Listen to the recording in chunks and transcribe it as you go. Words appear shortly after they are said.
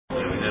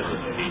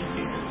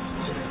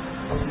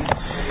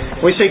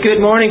We say good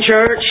morning,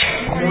 church.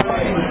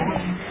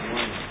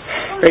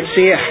 Great to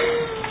see you.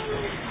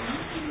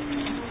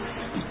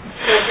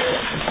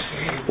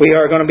 We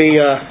are going to be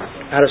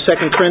out of 2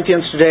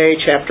 Corinthians today,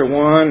 chapter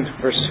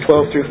 1, verses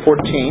 12 through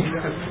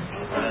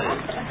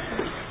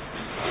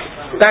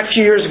 14. Back a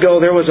few years ago,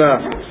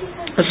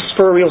 this is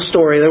for a real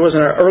story, there was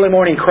an early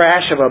morning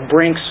crash of a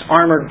Brinks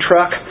armored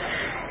truck.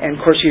 And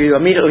of course, you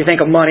immediately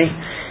think of money,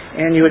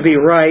 and you would be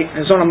right.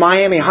 It was on a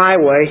Miami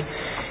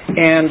highway.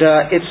 And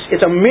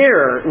it's a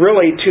mirror,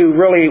 really, to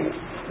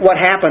what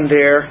happened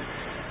there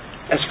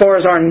as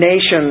far as our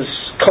nation's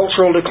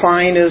cultural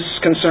decline is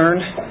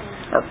concerned,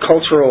 or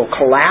cultural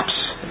collapse,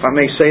 if I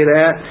may say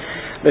that.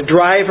 The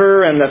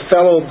driver and the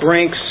fellow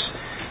Brinks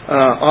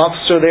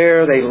officer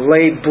there, they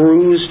lay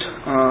bruised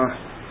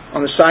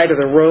on the side of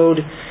the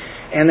road,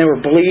 and they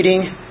were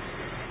bleeding,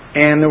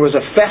 and there was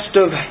a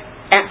festive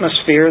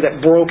atmosphere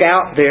that broke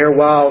out there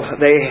while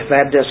they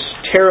had this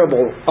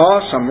terrible,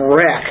 awesome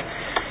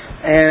wreck.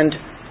 And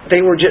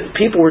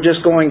people were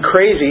just going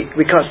crazy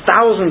because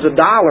thousands of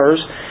dollars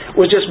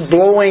was just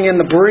blowing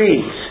in the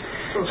breeze.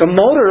 So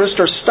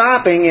motorists are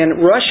stopping in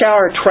rush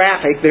hour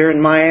traffic there in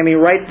Miami,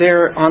 right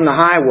there on the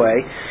highway.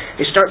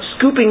 They start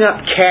scooping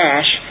up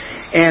cash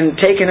and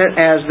taking it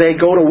as they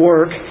go to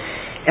work.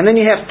 And then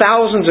you have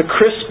thousands of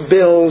crisp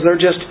bills.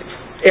 They're just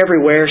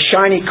everywhere.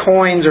 Shiny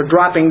coins are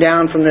dropping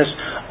down from this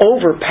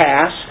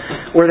overpass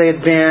where they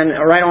had been,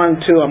 right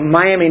onto a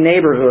Miami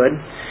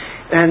neighborhood.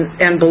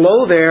 And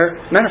below there,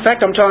 matter of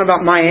fact, I'm talking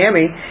about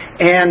Miami,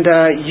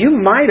 and you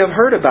might have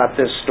heard about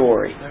this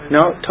story.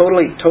 No,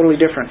 totally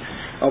different.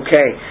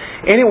 Okay.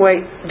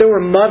 Anyway, there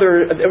was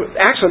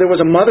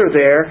a mother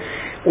there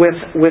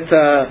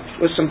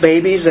with some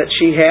babies that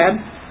she had,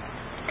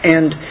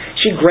 and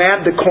she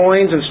grabbed the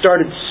coins and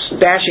started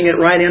stashing it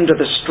right into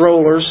the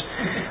strollers.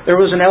 There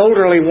was an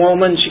elderly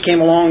woman. She came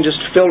along, just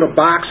filled a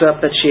box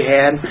up that she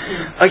had.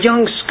 A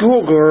young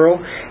schoolgirl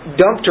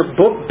dumped her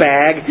book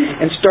bag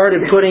and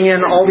started putting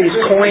in all these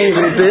coins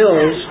and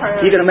bills.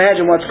 You can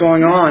imagine what's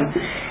going on.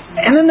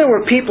 And then there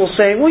were people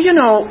saying, well,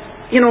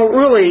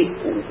 really,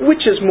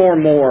 which is more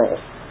moral?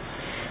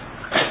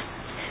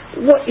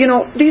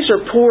 These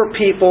are poor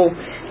people,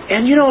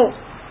 and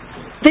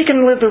they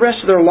can live the rest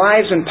of their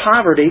lives in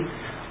poverty,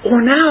 or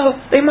now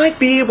they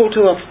might be able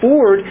to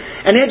afford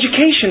an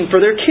education for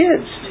their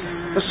kids.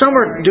 Well, some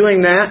are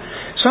doing that.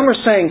 Some are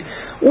saying,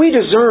 we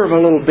deserve a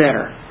little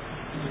better.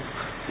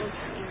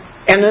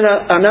 And then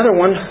another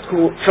one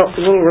who felt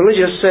a little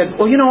religious said,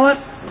 well, you know what?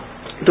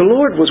 The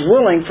Lord was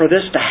willing for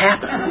this to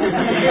happen.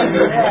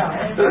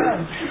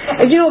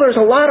 And there's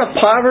a lot of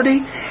poverty.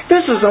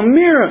 This is a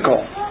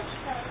miracle.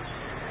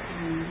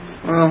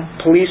 Well,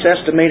 police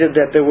estimated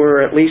that there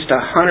were at least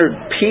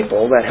 100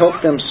 people that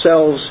helped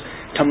themselves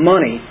to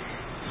money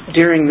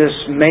during this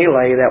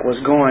melee that was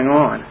going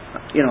on.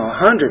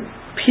 100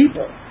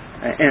 people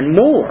and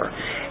more.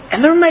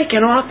 And they're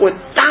making off with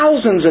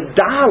thousands of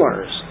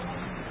dollars.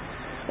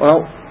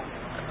 Well,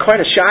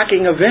 quite a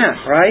shocking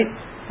event, right?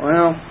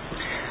 Well,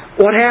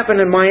 what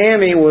happened in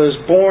Miami was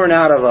born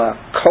out of a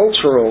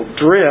cultural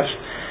drift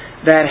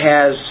that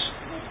has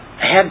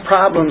had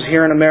problems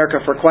here in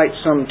America for quite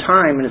some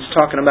time, and it's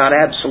talking about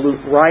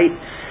absolute right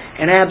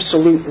and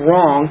absolute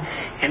wrong,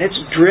 and it's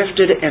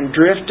drifted, and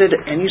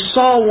you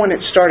saw when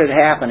it started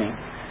happening.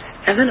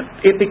 And then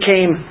it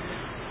became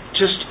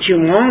just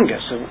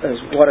humongous as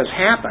what has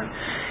happened.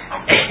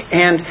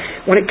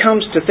 And when it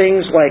comes to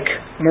things like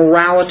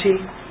morality,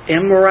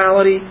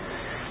 immorality,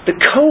 the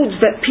codes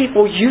that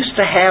people used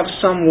to have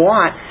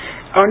somewhat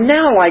are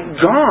now like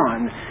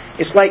gone.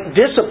 It's like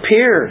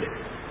disappeared.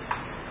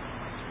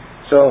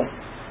 So,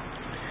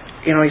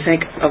 you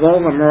think of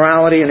all the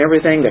morality and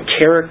everything, the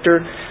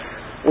character.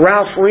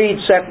 Ralph Reed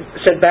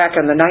said back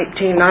in the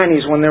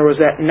 1990s when there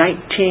was that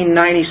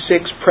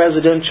 1996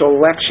 presidential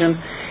election,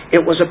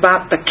 it was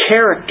about the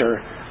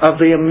character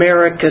of the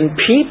American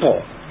people.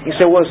 He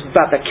said, well, it's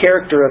about the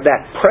character of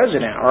that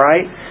president, all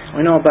right?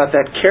 We know about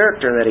that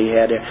character that he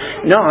had.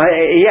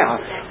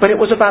 But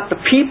it was about the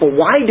people.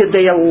 Why did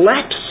they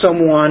elect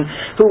someone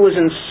who was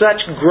in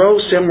such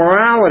gross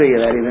immorality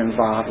that he was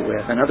involved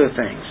with and other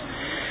things?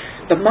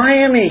 The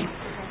Miami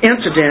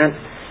incident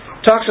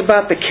talks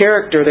about the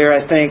character there,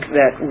 I think,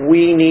 that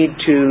we need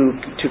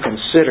to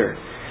consider.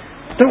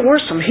 There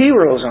were some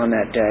heroes on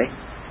that day.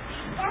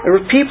 There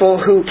were people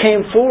who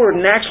came forward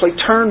and actually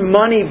turned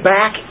money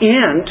back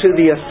into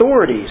the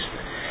authorities.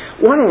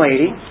 One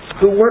lady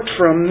who worked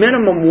for a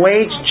minimum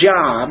wage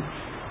job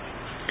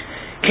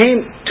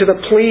came to the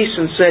police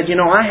and said,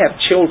 I have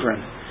children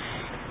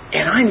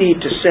and I need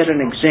to set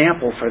an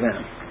example for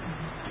them.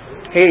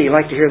 Hey, you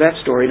like to hear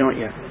that story, don't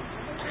you?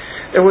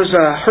 There was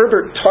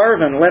Herbert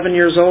Tarvin, 11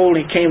 years old.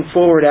 He came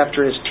forward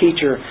after his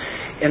teacher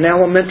in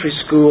elementary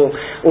school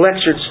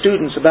lectured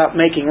students about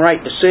making right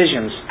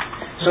decisions.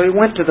 So he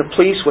went to the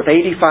police with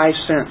 85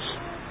 cents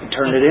and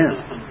turned it in.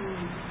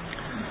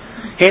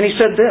 And he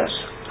said this,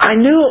 I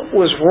knew it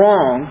was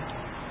wrong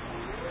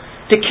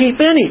to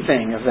keep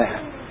anything of that.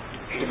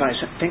 He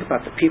think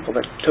about the people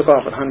that took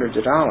off with hundreds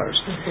of dollars.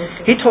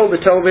 He told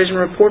the television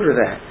reporter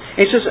that.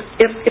 He says,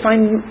 if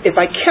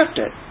I kept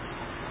it,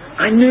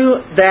 I knew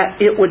that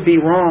it would be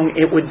wrong.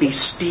 It would be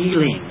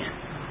stealing.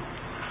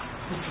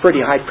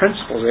 Pretty high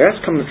principles there.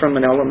 That's coming from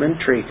an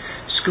elementary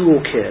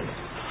school kid.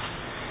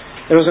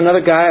 There was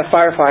another guy, a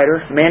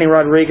firefighter, Manny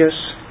Rodriguez.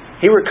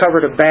 He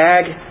recovered a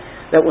bag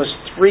that was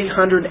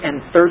 $330,000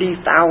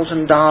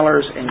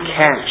 in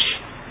cash.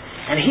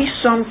 And he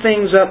summed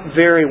things up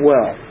very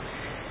well.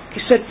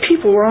 He said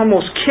people were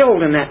almost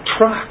killed in that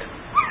truck.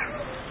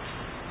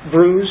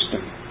 Bruised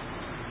and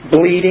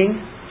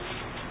bleeding.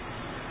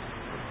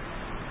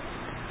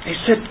 He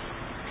said,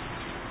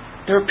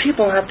 there are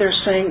people out there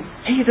saying,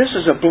 hey, this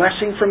is a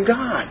blessing from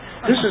God.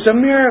 This is a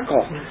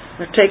miracle.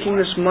 They're taking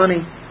this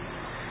money.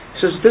 He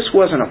says, this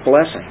wasn't a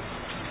blessing.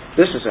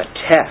 This is a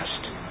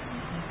test.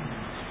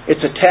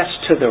 It's a test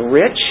to the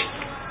rich,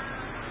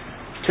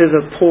 to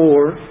the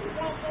poor,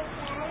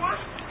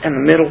 and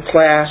the middle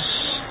class.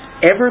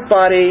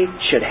 Everybody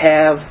should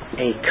have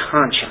a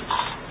conscience.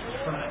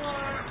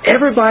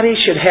 Everybody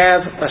should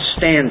have a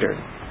standard.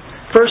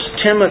 1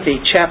 Timothy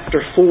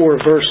chapter 4,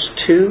 verse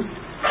 2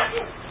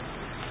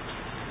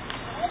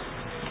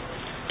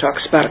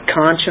 talks about a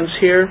conscience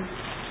here.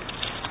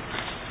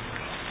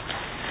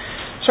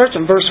 Starts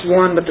in verse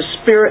 1, but the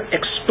Spirit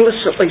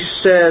explicitly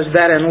says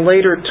that in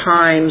later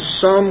times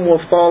some will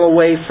fall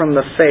away from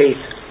the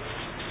faith.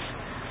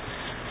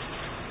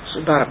 It's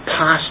about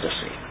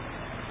apostasy.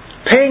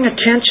 Paying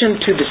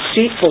attention to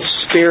deceitful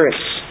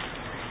spirits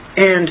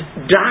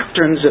and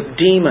doctrines of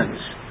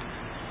demons,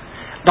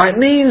 by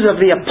means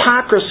of the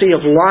hypocrisy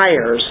of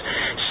liars,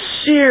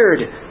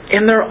 seared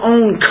in their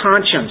own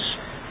conscience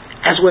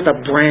as with a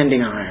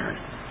branding iron.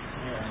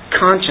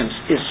 Conscience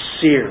is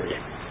seared.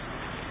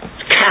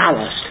 It's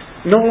calloused.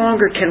 No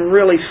longer can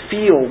really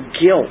feel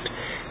guilt.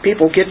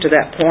 People get to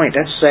that point.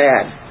 That's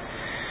sad.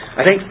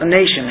 I think the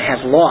nation has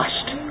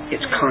lost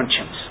its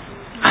conscience.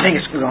 I think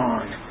it's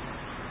gone.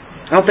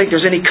 I don't think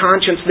there's any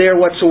conscience there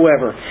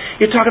whatsoever.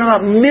 You're talking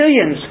about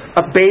millions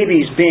of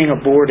babies being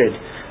aborted.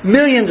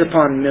 Millions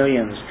upon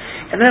millions.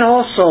 And then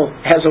also,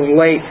 as of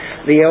late,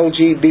 the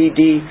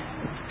LGBT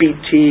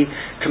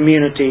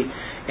community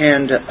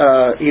and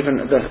even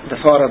the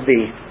thought of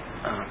the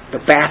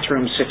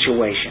bathroom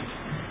situation.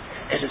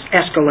 It is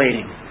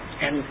escalating.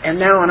 And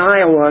now in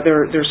Iowa,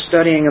 they're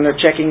studying and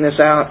they're checking this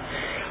out,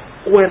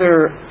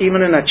 whether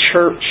even in a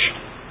church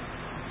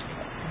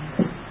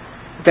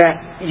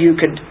that you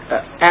could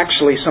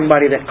actually,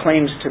 somebody that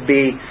claims to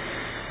be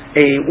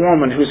a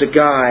woman who's a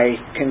guy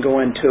can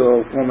go into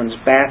a woman's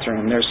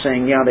bathroom. They're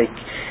saying, yeah,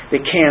 they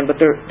can, but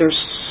there's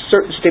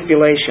certain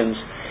stipulations.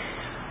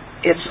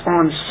 It's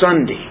on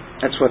Sunday.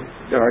 That's what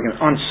they're arguing.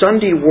 On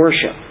Sunday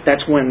worship,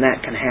 that's when that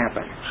can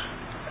happen.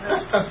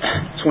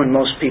 It's when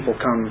most people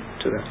come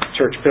to the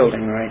church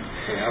building, right?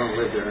 Hey, I don't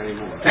live there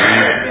anymore.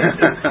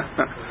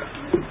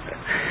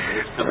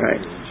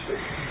 Right.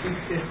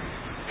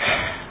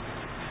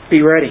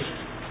 Be ready.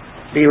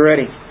 Be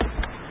ready.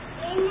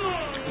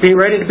 Be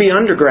ready to be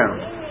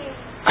underground.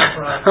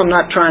 I'm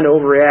not trying to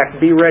overreact.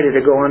 Be ready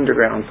to go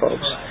underground,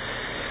 folks.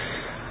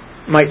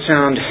 Might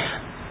sound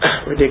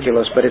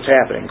ridiculous, but it's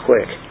happening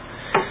quick.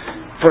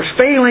 For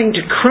failing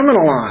to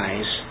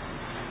criminalize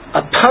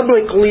a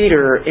public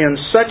leader in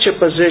such a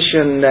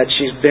position that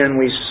she's been,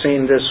 we've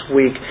seen this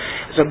week,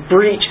 is a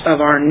breach of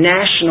our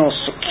national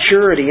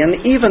security.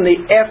 And even the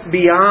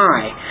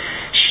FBI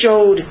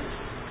showed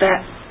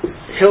that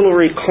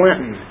Hillary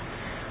Clinton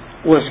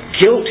was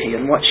guilty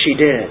in what she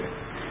did.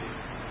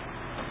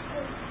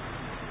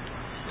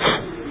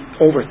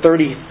 Over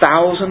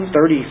 30,000,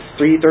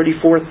 33,000,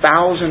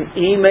 34,000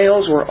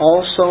 emails were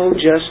also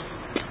just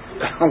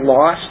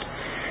lost.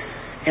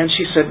 And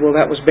she said, well,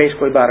 that was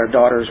basically about her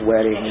daughter's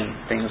wedding and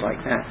things like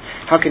that.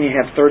 How can you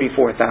have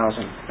 34,000?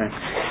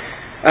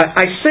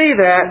 I say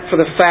that for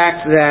the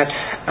fact that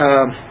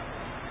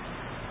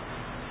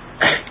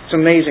it's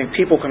amazing.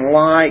 People can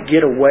lie,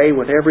 get away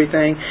with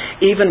everything,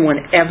 even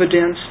when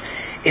evidence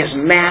is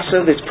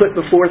massive. It's put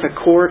before the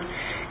court,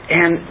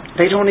 and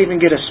they don't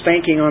even get a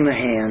spanking on the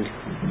hand.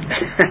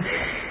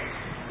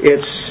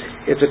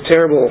 It's a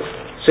terrible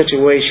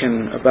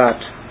situation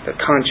about the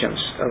conscience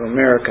of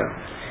America.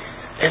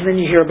 And then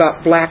you hear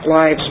about Black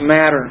Lives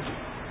Matter.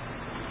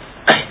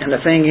 And the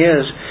thing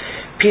is,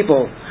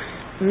 people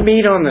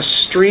meet on the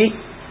street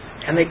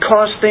and they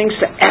cause things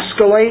to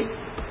escalate.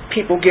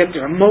 People get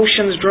their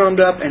emotions drummed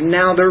up and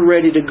now they're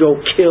ready to go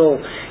kill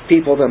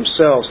people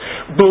themselves.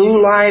 Blue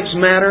Lives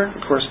Matter.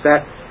 Of course,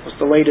 that was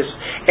the latest.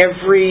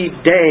 Every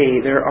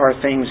day there are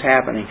things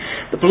happening.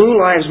 The Blue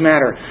Lives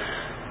Matter,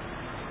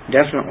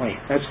 definitely.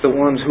 That's the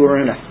ones who are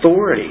in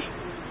authority.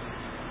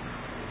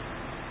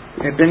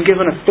 They've been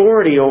given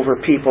authority over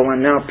people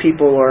and now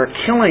people are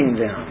killing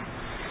them.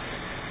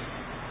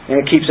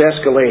 And it keeps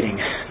escalating.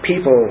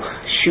 People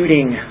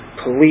shooting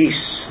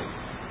police.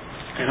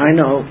 And I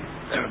know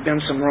there have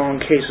been some wrong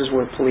cases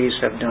where police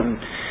have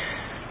done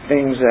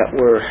things that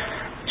were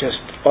just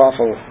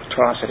awful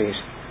atrocities.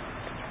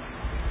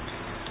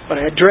 But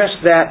I address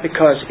that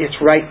because it's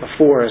right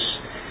before us.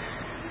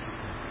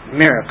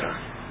 America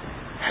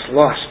has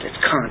lost its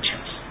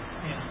conscience.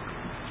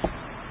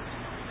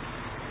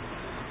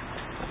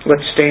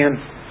 Let's stand.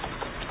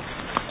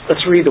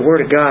 Let's read the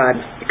Word of God,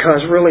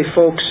 because really,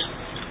 folks,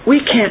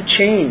 we can't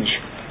change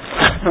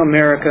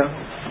America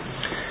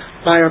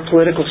by our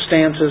political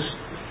stances.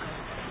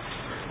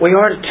 We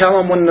are to tell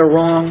them when they're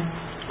wrong.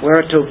 We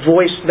are to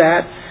voice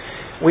that.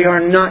 We are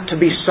not to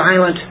be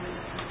silent.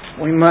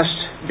 We must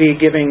be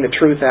giving the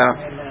truth out.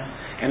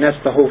 And that's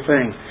the whole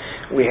thing.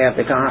 We have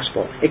the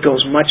gospel. It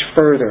goes much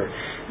further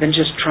than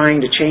just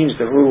trying to change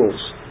the rules.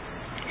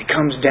 It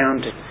comes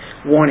down to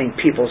wanting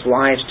people's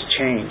lives to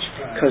change.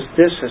 Because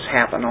this has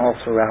happened all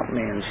throughout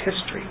man's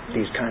history,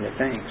 these kind of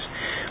things.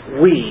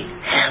 We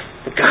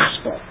have the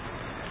gospel.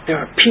 There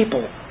are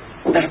people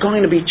that are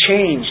going to be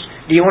changed.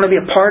 Do you want to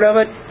be a part of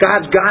it?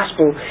 God's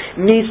gospel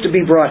needs to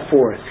be brought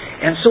forth.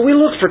 And so we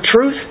look for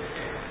truth.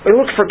 We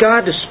look for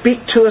God to speak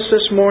to us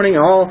this morning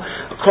all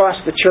across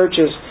the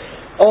churches,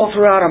 all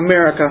throughout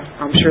America.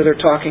 I'm sure they're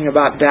talking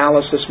about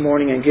Dallas this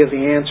morning and give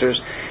the answers.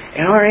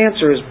 And our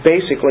answer is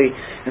basically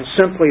and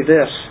simply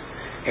this.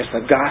 It's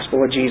the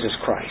gospel of Jesus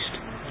Christ.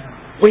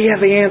 We have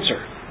the answer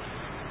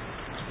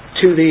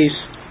to these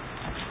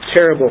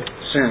terrible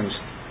sins.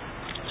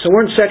 So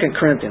we're in 2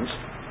 Corinthians.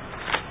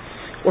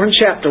 We're in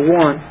chapter 1.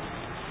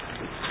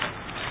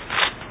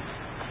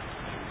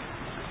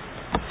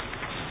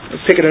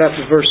 We're picking it up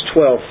at verse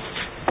 12.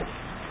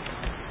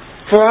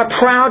 For our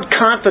proud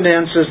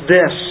confidence is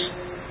this,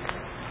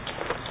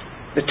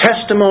 the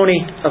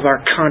testimony of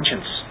our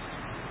conscience,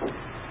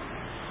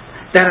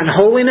 that in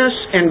holiness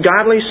and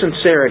godly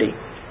sincerity,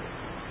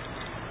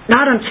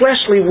 not in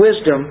fleshly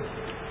wisdom,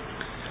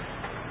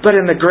 but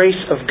in the grace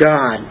of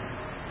God,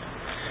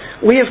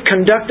 we have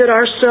conducted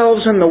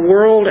ourselves in the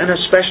world and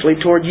especially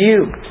toward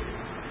you.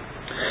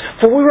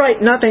 For we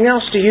write nothing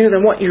else to you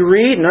than what you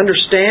read and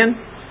understand,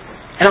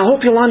 and I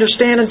hope you'll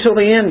understand until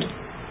the end.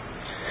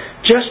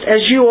 Just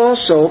as you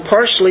also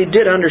partially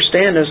did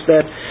understand us,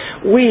 that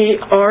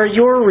we are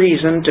your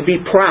reason to be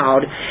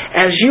proud,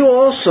 as you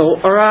also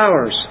are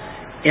ours,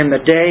 in the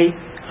day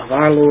of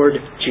our Lord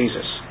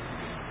Jesus.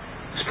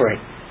 Let's pray.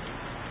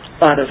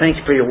 Father, thank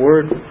you for your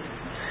word.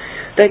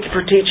 Thank you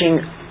for teaching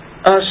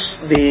us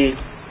the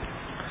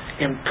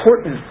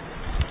important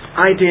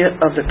idea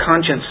of the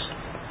conscience,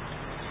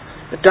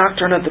 the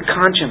doctrine of the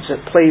conscience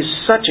that plays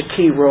such a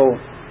key role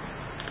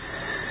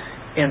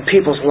in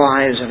people's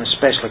lives and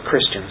especially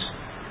Christians.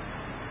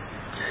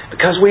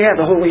 Because we have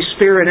the Holy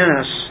Spirit in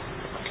us,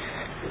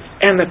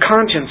 and the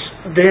conscience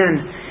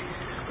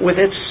then, with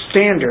its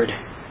standard,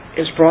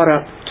 is brought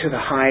up to the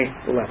high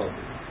level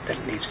that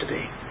it needs to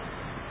be.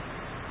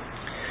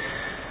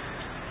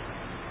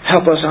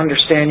 Help us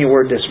understand your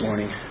word this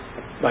morning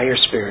by your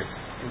Spirit.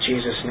 In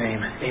Jesus' name,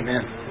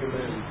 amen.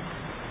 Amen.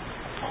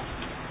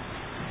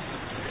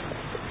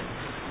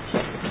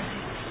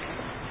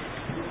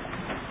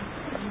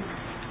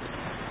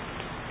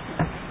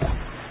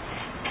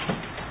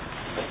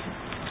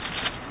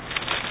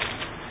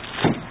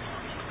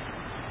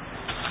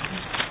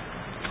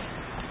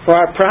 For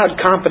our proud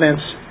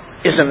confidence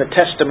is in the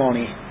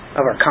testimony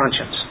of our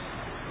conscience.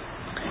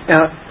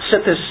 Now,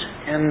 set this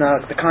in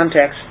the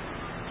context.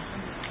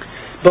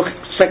 The book of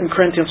 2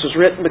 Corinthians was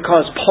written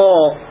because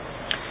Paul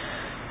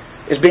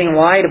is being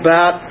lied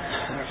about.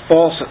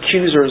 False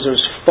accusers,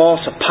 there's false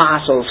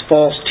apostles,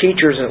 false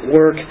teachers at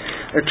work.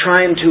 They're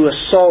trying to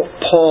assault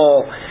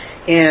Paul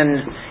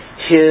in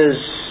his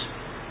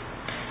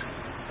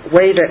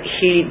way that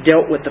he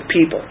dealt with the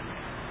people.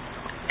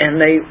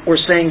 And they were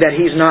saying that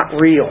he's not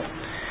real.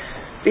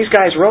 These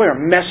guys really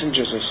are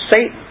messengers of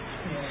Satan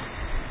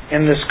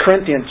in this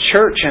Corinthian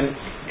church. And,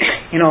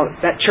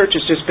 that church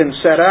has just been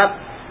set up.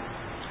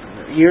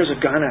 Years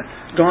have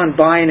gone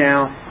by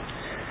now.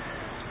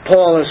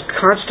 Paul is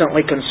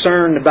constantly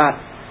concerned about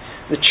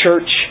the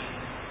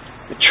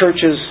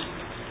churches,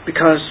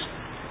 because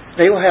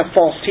they will have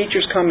false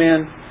teachers come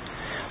in.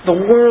 The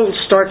world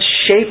starts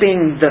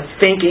shaping the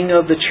thinking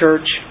of the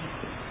church.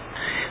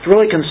 He's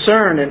really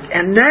concerned.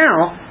 And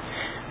now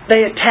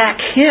they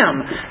attack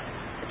him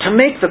to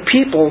make the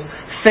people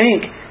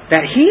think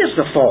that he is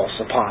the false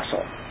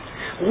apostle.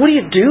 What do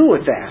you do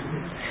with that?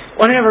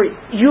 Whenever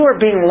you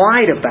are being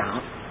lied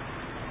about,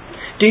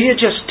 do you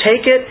just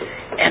take it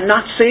and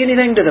not say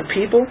anything to the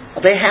people?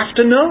 They have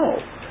to know.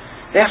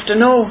 They have to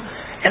know.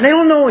 And they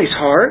don't know his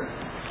heart.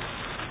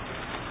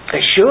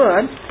 They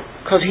should,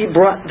 because he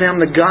brought them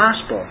the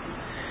gospel.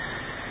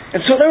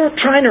 And so they were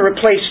trying to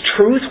replace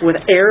truth with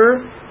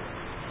error.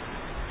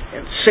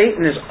 And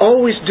Satan is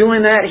always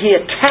doing that. He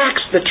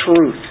attacks the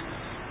truth.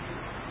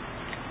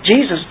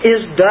 Jesus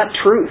is the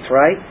truth,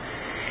 right?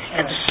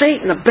 And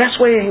Satan, the best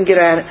way he can get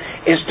at it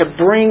is to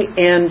bring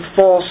in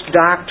false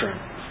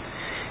doctrine.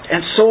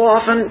 And so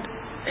often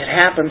it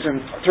happens, and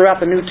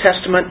throughout the New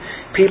Testament,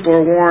 people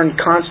are warned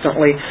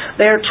constantly.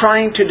 They are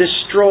trying to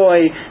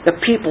destroy the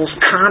people's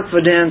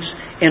confidence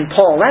in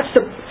Paul.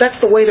 That's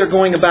the way they're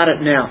going about it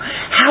now.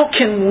 How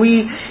can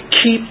we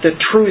keep the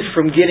truth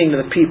from getting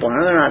to the people?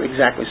 Now, they're not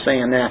exactly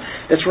saying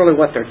that. That's really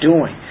what they're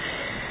doing.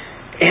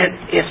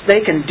 And if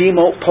they can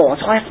demote Paul,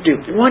 that's all I have to do.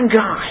 One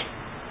guy.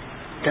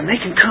 Then they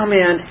can come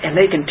in and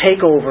they can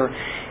take over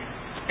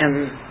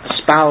and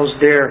espouse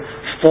their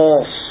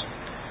false,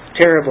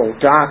 terrible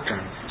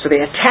doctrine. So they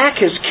attack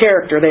his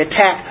character. They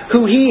attack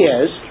who he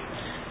is.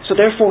 So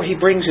therefore he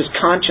brings his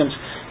conscience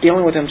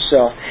dealing with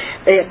himself.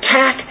 They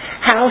attack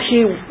how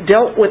he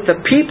dealt with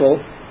the people,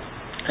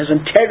 his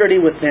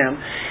integrity with them.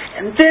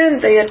 And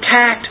then they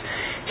attacked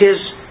his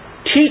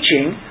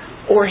teaching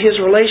or his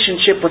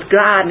relationship with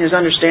God and his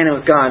understanding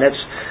with God. That's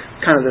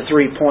kind of the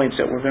 3 points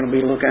that we're going to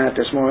be looking at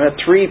this morning. A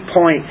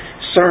 3-point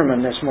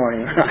sermon this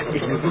morning, right?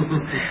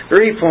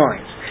 3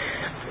 points.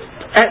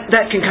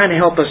 That can kind of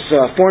help us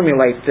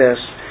formulate this.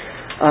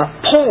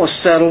 Paul is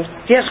settled.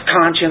 He has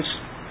conscience.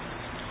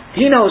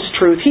 He knows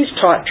truth. He's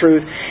taught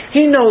truth.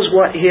 He knows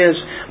what his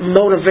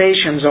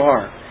motivations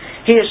are.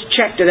 He has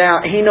checked it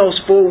out. He knows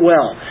full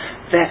well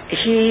that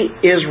he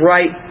is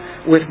right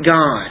with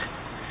God.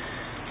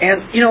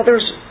 And,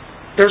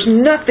 there's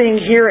nothing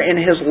here in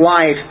his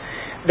life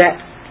that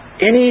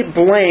any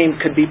blame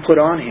could be put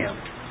on him.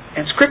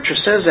 And Scripture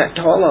says that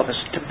to all of us,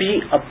 to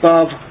be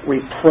above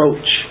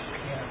reproach.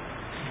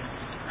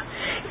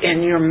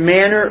 In your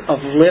manner of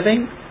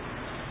living,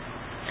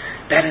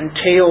 that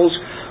entails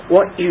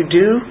what you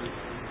do,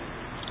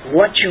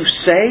 what you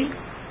say,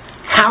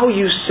 how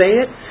you say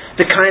it,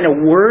 the kind of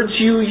words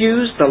you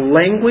use, the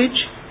language.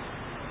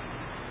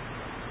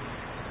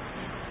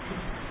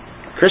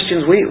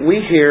 Christians,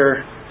 we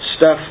hear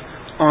stuff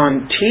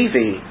on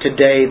TV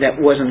today that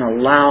wasn't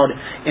allowed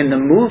in the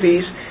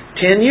movies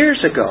 10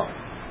 years ago.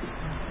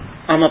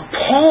 I'm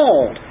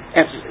appalled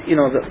at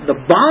the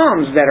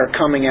bombs that are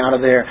coming out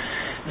of there,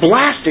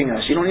 blasting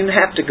us. You don't even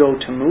have to go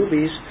to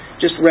movies,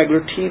 just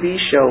regular TV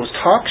shows,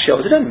 talk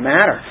shows. It doesn't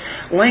matter.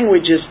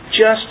 Language is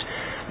just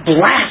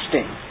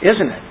blasting,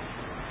 isn't it?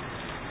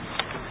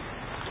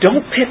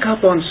 Don't pick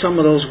up on some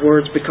of those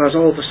words because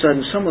all of a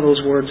sudden some of those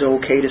words are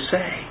okay to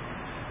say.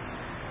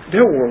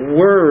 There were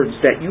words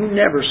that you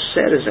never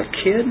said as a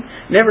kid,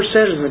 never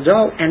said as an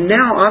adult, and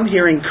now I'm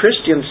hearing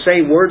Christians say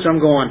words I'm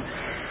going,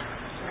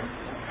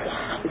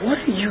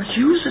 what are you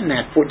using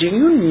that for? Do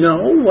you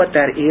know what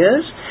that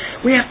is?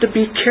 We have to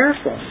be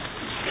careful.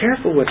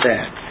 Careful with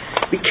that.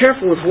 Be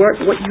careful with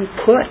what you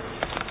put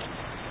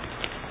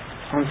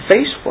on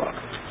Facebook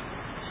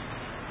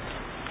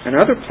and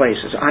other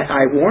places.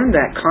 I warn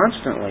that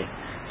constantly.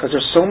 Because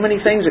there's so many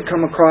things that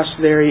come across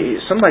there.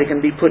 Somebody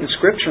can be putting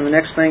Scripture, and the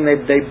next thing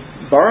they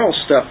borrow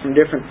stuff from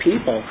different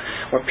people.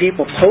 Or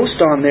people post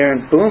on there,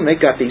 and boom, they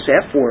got these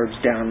F words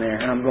down there.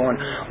 And I'm going,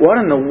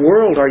 what in the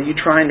world are you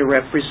trying to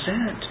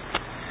represent?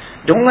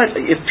 Don't let,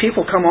 if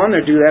people come on there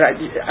and do that,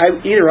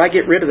 either I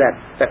get rid of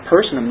that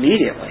person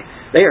immediately.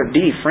 They are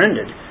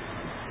defriended.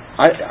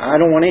 I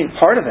don't want any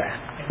part of that.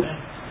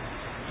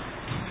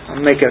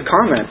 I'll make a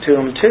comment to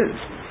them too.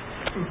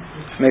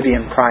 Maybe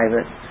in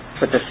private.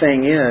 But the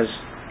thing is,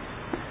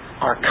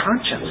 our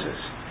consciences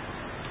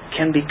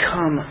can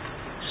become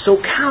so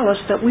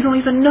callous that we don't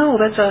even know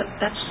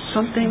that's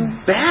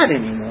something bad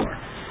anymore.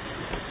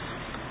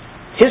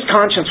 His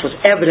conscience was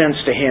evidence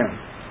to him.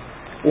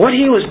 What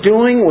he was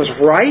doing was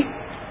right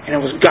and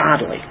it was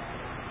godly.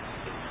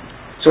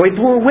 So he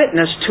bore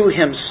witness to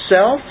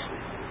himself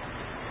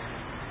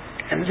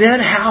and then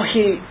how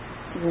he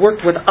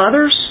worked with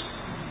others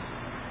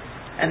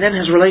and then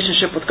his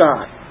relationship with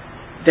God.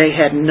 They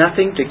had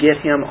nothing to get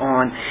him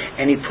on,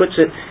 and he puts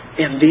it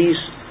in these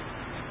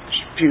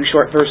few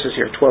short verses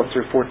here, 12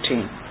 through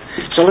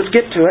 14. So let's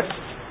get to it.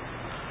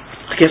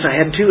 I guess I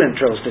had 2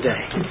 intros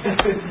today.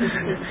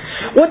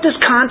 What does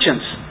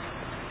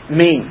conscience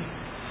mean?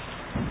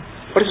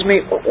 What does it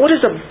mean? What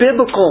is a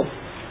biblical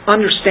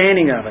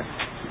understanding of it?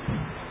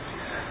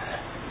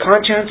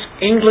 Conscience,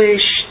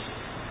 English,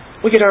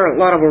 we get a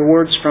lot of our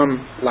words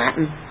from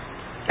Latin,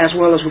 as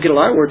well as we get a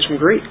lot of words from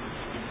Greek.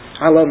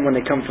 I love them when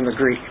they come from the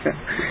Greek.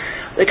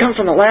 They come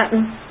from the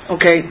Latin.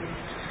 Okay,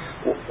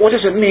 what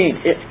does it mean?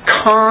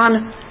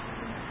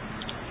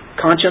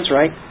 Conscience,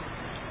 right?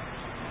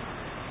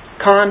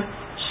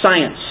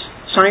 Science.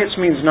 Science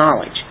means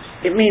knowledge.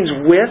 It means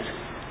with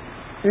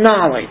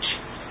knowledge.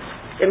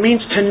 It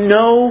means to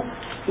know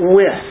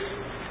with.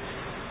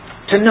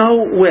 To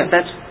know with.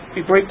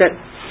 You break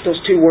those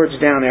 2 words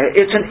down there.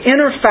 It's an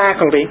inner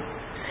faculty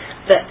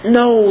that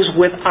knows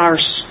with our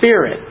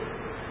spirit.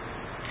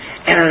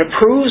 And it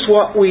approves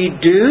what we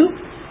do,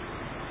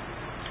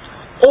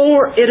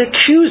 or it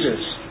accuses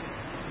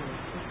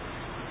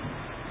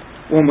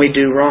when we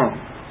do wrong.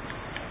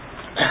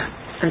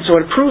 And so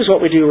it approves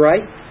what we do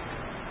right,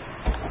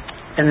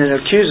 and then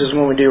it accuses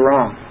when we do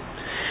wrong.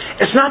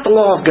 It's not the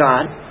law of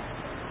God.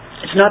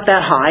 It's not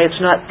that high. It's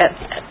not at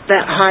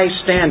that high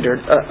standard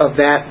of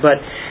that, but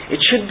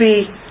it should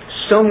be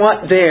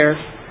somewhat there,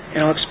 and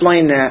I'll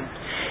explain that.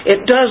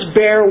 It does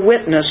bear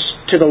witness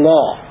to the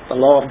law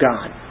of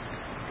God.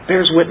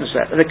 Bears witness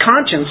that. The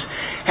conscience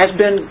has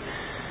been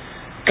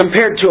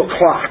compared to a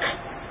clock.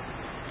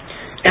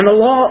 And the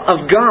law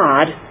of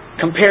God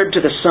compared to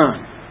the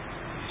sun.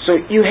 So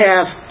you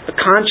have the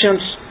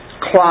conscience,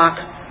 clock,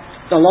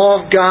 the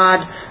law of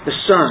God, the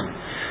sun.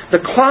 The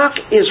clock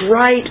is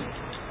right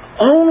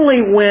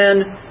only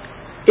when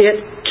it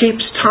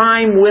keeps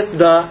time with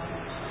the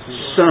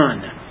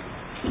sun.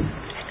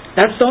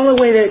 That's the only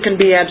way that it can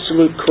be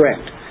absolute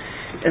correct.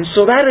 And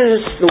so that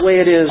is the way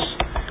it is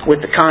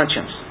with the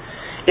conscience.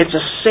 It's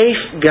a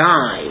safe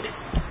guide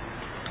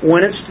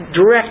when it's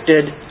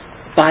directed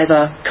by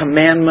the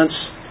commandments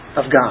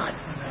of God.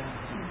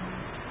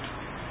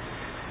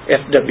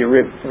 F.W.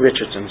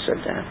 Richardson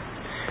said that.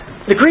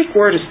 The Greek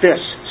word is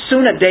this,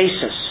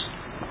 sunadesis.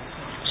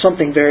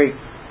 Something very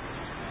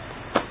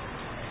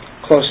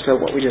close to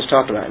what we just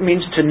talked about. It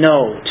means to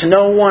know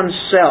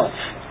oneself.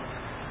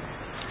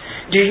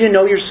 Do you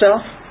know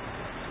yourself?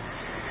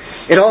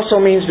 It also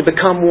means to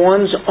become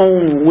one's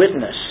own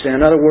witness.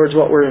 In other words,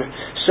 what we're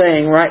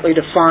saying, rightly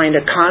defined,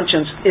 a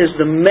conscience is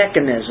the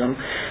mechanism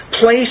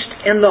placed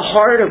in the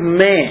heart of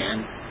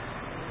man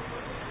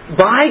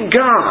by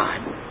God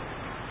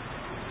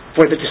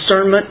for the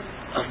discernment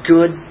of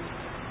good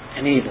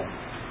and evil.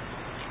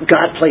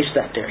 God placed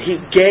that there. He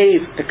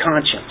gave the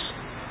conscience.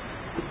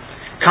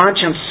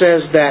 Conscience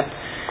says that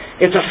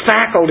it's a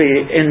faculty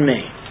in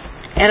me,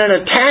 and it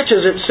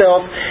attaches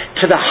itself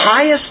to the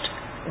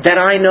highest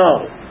that I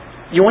know.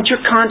 You want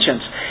your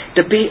conscience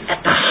to be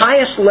at the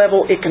highest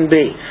level it can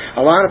be.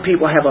 A lot of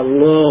people have a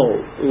low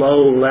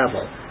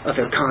level of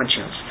their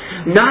conscience.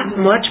 Not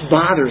much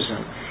bothers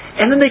them.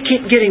 And then they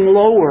keep getting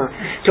lower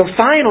till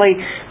finally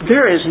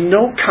there is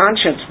no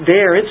conscience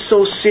there. It's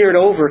so seared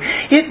over.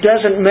 It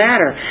doesn't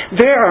matter.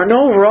 There are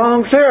no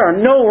wrongs. There are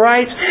no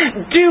rights.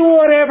 Do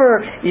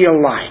whatever you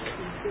like.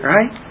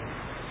 Right?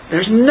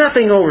 There's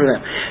nothing over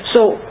them.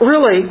 So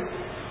really,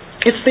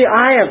 it's the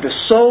eye of the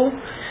soul.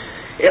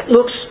 It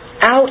looks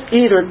out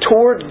either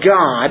toward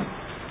God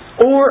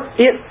or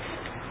it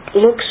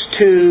looks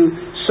to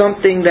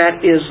something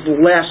that is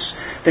less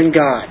than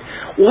God.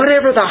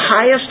 Whatever the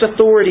highest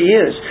authority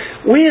is,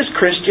 we as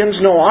Christians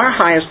know our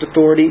highest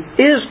authority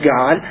is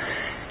God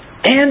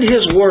and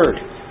His Word.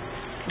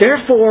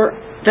 Therefore,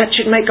 that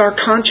should make our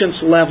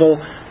conscience level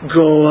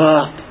go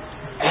up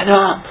and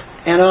up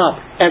and up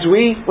as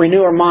we renew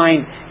our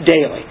mind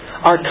daily.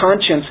 Our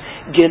conscience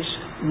gets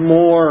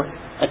more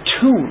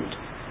attuned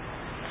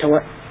to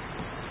what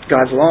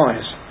God's law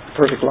is,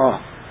 perfect law.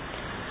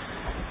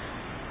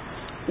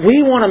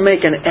 We want to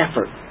make an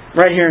effort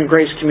right here in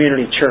Grace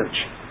Community Church.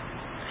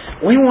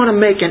 We want to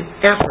make an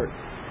effort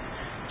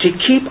to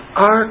keep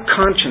our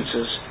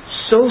consciences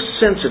so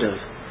sensitive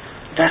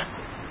that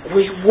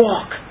we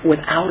walk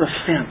without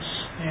offense.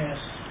 Yes.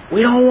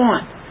 We don't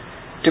want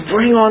to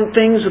bring on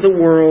things of the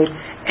world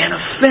and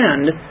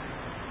offend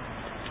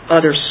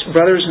other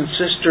brothers and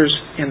sisters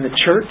in the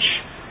church,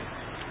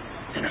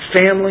 in a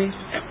family,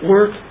 at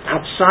work,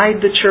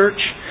 outside the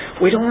church.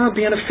 We don't want to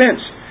be an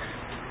offense.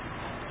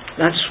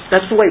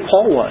 That's the way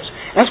Paul was.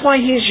 That's why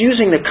he's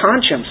using the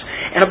conscience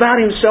and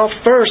about himself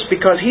first,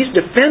 because he's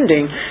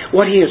defending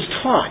what he has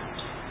taught.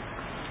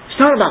 It's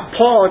not about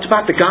Paul, it's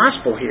about the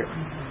gospel here.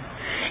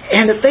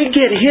 And if they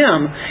get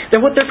him,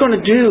 then what they're going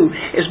to do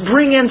is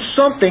bring in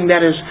something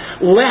that is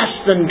less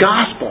than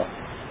gospel.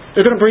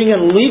 They're going to bring in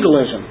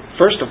legalism,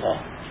 first of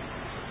all.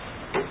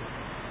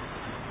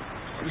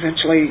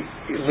 Eventually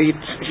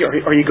leads,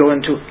 or you go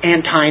into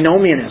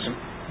antinomianism.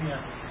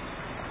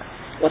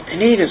 Yeah. What they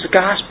need is the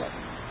gospel.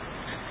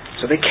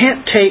 So they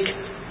can't take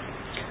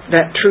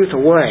that truth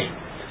away.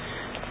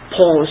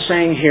 Paul is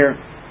saying here,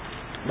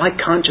 my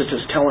conscience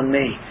is telling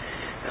me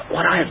that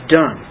what I have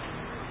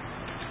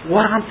done,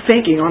 what I'm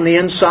thinking on the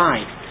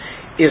inside,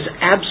 is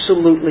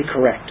absolutely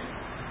correct.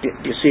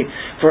 You see,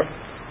 for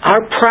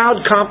our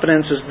proud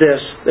confidence is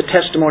this, the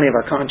testimony of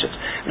our conscience.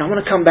 And I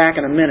want to come back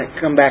in a minute,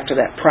 come back to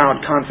that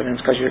proud confidence,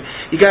 because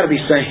you got to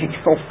be saying,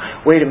 oh,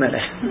 wait a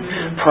minute,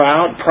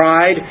 proud,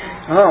 pride,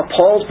 oh,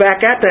 Paul's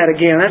back at that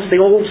again. That's the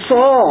old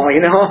Saul,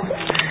 you know.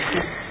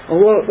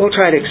 Well, we'll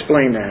try to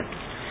explain that.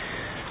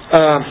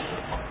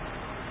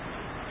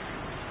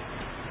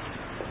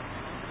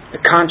 The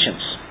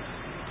conscience.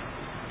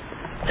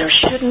 There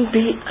shouldn't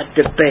be a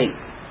debate,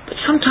 but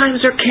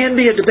sometimes there can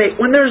be a debate.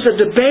 When there's a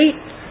debate,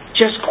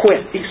 just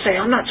quit. You say,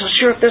 I'm not so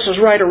sure if this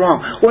is right or wrong.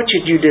 What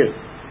should you do?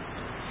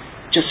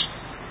 Just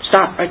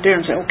stop right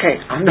there and say, okay,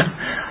 I'm not.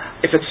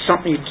 If it's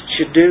something you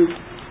should do,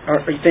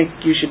 or you think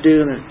you should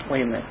do, then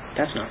wait a minute,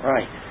 that's not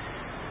right.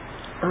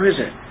 Or is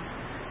it?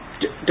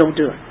 Don't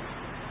do it.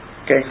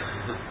 Okay?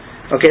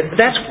 Okay,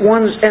 that's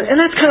and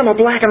that's kind of a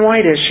black and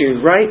white issue,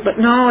 right? But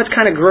no, it's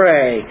kind of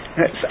gray.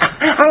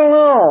 I don't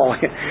know.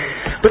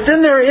 But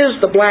then there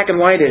is the black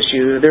and white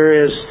issue.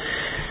 There is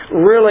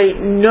really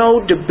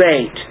no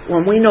debate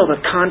when we know the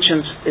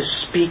conscience is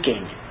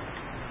speaking.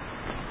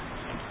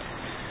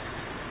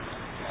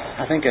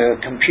 I think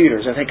of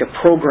computers. I think of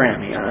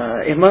programming.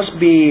 It must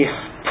be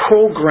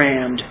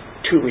programmed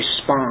to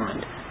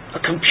respond.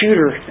 A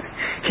computer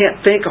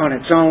can't think on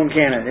its own,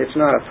 can it? It's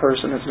not a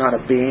person. It's not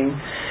a being.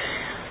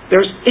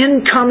 There's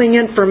incoming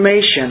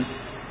information.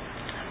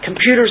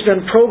 Computer's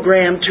been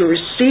programmed to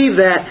receive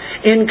that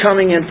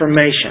incoming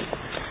information.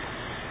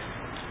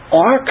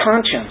 Our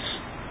conscience,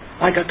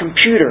 like a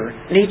computer,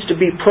 needs to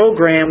be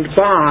programmed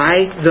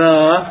by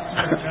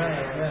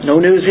the No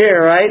news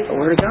here, right? The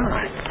Word of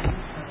God.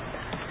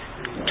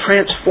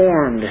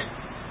 Transformed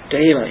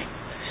daily.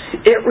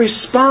 It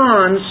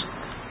responds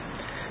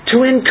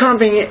to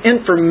incoming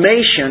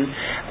information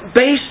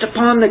based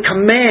upon the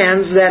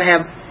commands that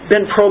have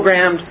been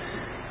programmed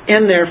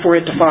in there for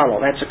it to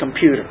follow. That's a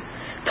computer.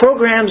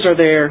 Programs are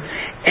there,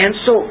 and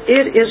so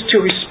it is to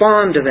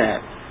respond to that.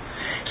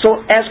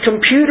 So as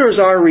computers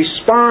are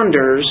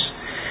responders,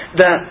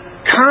 the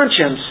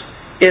conscience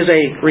is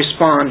a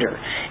responder.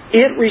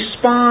 It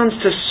responds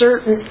to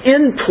certain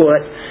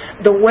input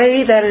the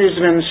way that it has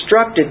been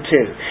instructed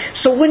to.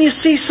 So when you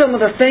see some of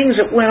the things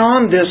that went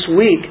on this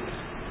week,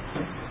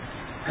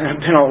 and there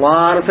have been a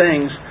lot of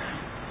things,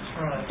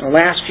 the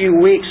last few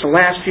weeks, the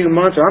last few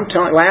months, I'm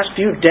telling you, the last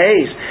few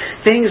days,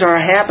 things are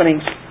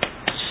happening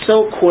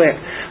so quick,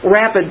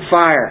 rapid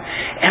fire.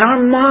 And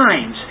our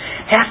minds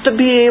have to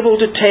be able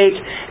to take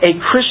a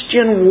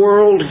Christian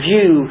world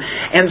view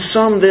and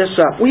sum this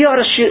up. We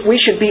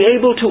should be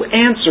able to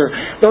answer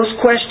those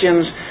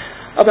questions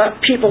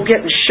about people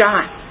getting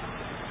shot,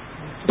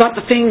 about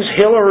the things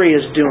Hillary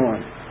is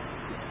doing,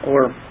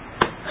 or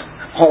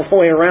all the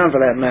way around for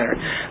that matter,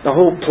 the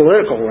whole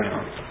political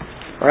realm,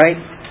 right?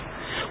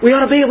 We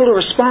ought to be able to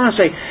respond and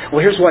say, well,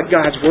 here's what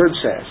God's Word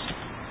says.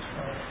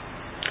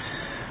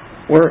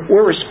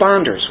 We're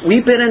responders.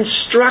 We've been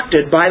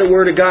instructed by the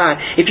Word of God.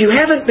 If you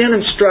haven't been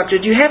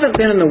instructed, you haven't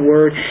been in the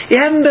Word,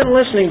 you haven't been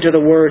listening to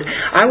the Word,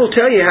 I will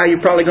tell you how you're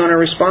probably going to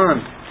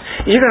respond.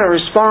 You're going to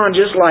respond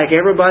just like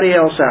everybody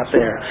else out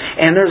there.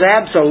 And there's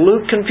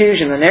absolute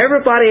confusion. And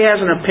everybody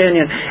has an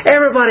opinion.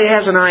 Everybody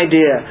has an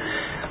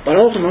idea. But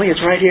ultimately,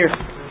 it's right here.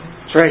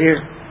 It's right here.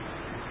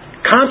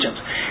 Conscience.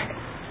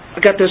 I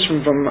got this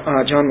from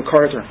John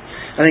MacArthur.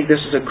 I think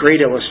this is a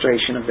great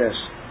illustration of this.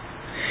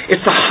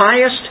 It's the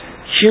highest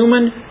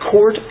human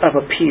court of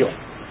appeal.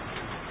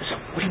 So,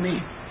 what do you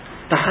mean?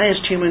 The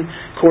highest human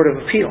court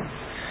of appeal.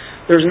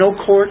 There's no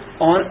court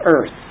on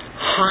earth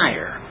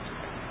higher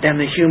than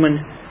the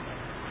human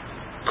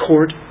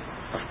court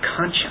of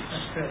conscience.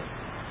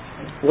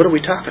 What are we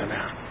talking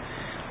about?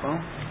 Well,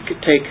 you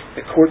could take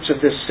the courts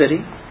of this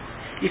city.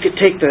 You could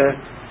take the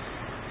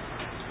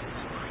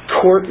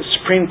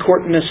Supreme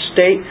Court in this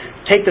state,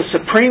 take the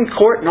Supreme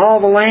Court in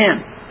all the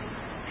land,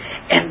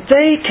 and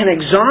they can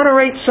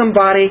exonerate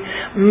somebody,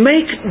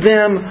 make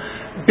them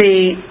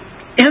be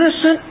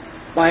innocent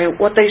by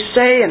what they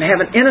say and have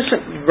an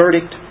innocent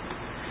verdict.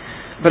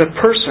 But a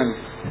person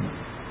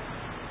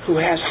who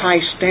has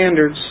high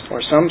standards, or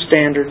some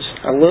standards,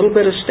 a little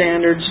bit of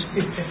standards,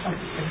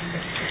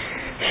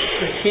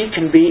 he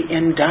can be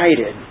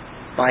indicted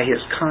by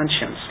his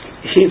conscience,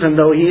 even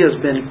though he has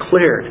been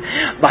cleared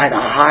by the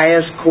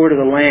highest court of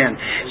the land.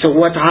 So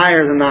what's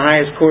higher than the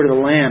highest court of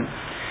the land?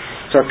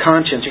 It's our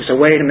conscience. You say,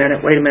 wait a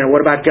minute,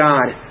 what about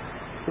God?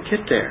 We'll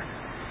get there.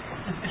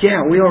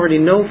 Yeah, we already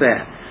know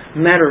that.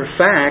 Matter of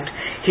fact,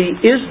 He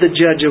is the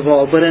judge of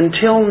all, but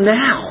until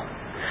now,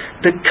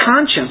 the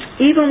conscience,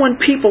 even when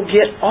people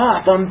get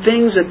off on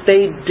things that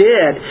they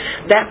did,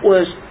 that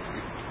was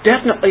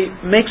definitely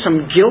makes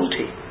them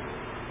guilty.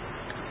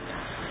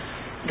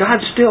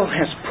 God still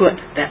has put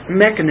that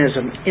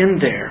mechanism in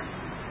there.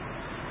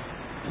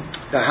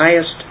 The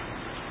highest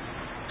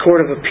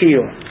court of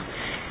appeal.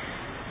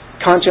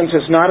 Conscience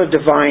is not a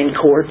divine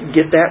court.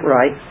 Get that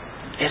right.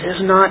 It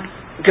is not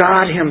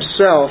God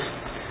Himself.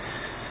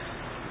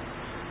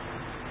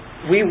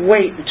 We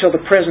wait until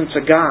the presence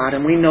of God,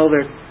 and we know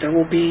that there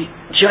will be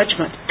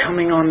judgment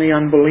coming on the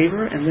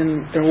unbeliever, and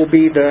then there will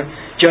be the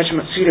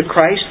judgment seat of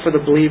Christ for the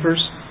believers.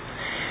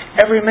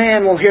 Every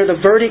man will hear the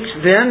verdicts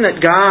then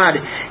that God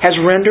has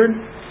rendered.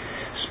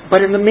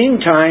 But in the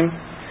meantime,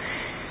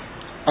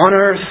 on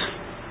earth,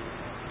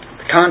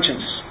 the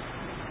conscience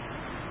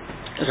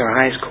is our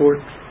highest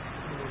court.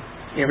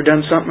 You ever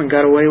done something and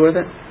got away with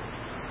it?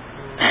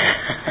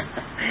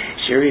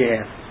 Sure you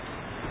have.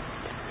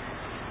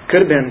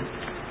 Could have been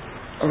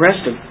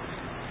arrested,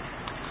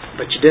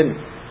 but you didn't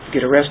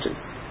get arrested.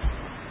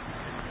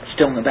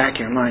 Still in the back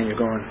of your mind, you're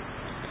going,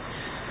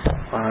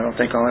 well, I don't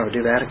think I'll ever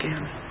do that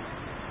again.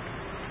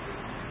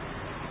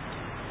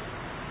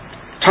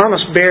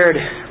 Thomas Baird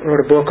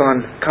wrote a book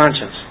on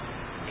conscience.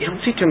 You don't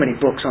see too many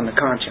books on the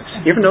conscience.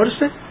 You ever notice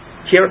it?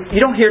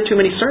 You don't hear too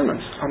many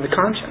sermons on the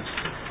conscience.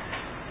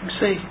 You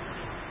say,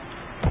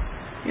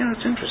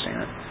 it's interesting.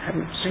 I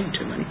haven't seen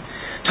too many.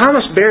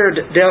 Thomas Baird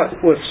dealt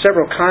with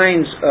several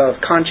kinds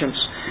of conscience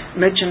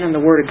mentioned in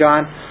the Word of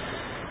God.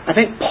 I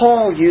think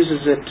Paul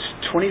uses it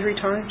 23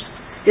 times.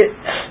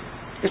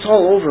 It's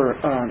all over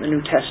the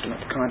New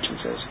Testament, the conscience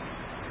is.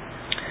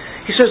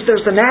 He says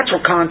there's the natural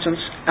conscience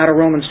out of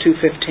Romans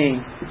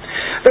 2:15.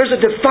 There's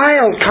a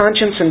defiled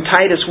conscience in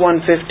Titus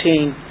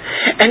 1:15.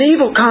 An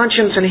evil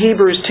conscience in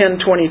Hebrews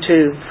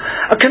 10:22.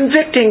 A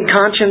convicting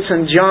conscience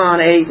in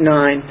John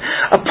 8:9.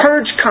 A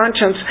purged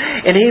conscience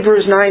in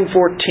Hebrews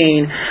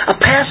 9:14. A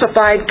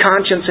pacified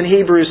conscience in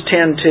Hebrews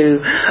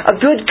 10:2. A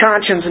good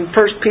conscience in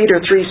 1 Peter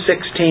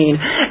 3:16.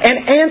 An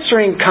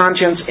answering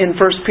conscience in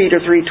 1 Peter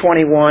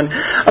 3:21.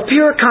 A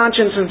pure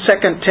conscience in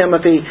 2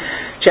 Timothy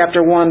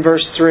chapter 1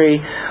 verse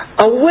 3.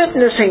 A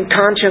witnessing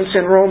conscience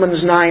in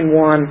Romans 9:1,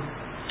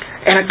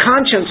 and a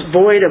conscience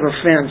void of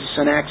offense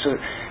in Acts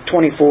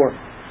 24.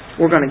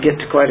 We're going to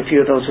get to quite a few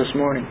of those this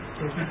morning.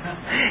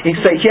 You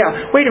say,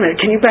 yeah, wait a minute,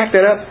 can you back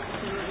that up?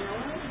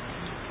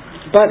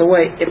 By the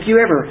way, if you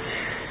ever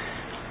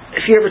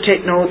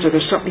take notes, or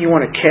there's something you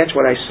want to catch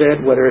what I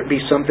said, whether it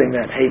be something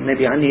that, hey,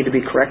 maybe I need to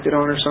be corrected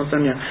on or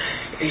something,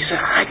 he said,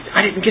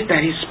 I didn't get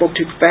that. He spoke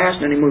too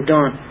fast and then he moved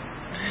on.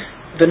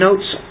 The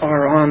notes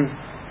are on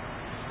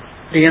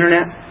the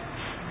internet.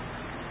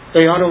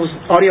 The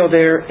audio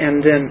there,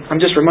 and then I'm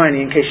just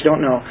reminding you in case you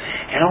don't know.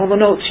 And all the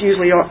notes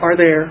usually are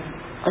there.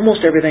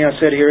 Almost everything I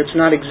said here. It's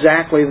not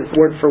exactly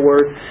word for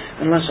word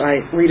unless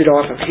I read it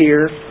off of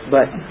here,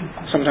 but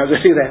sometimes I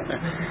do that.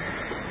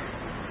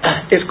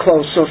 It's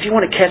close. So if you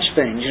want to catch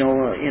things,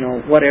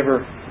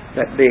 whatever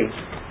that be.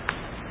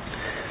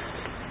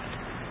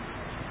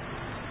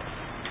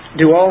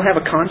 Do all have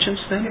a conscience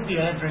then? Give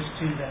the address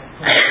to that.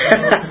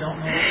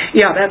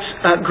 Yeah, that's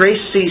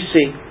Grace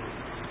CC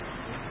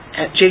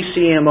at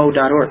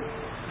jcmo.org.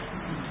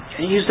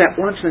 And you use that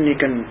once, and then you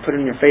can put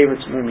in your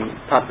favorites, and then you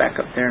pop back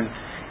up there, and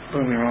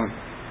boom, you're on.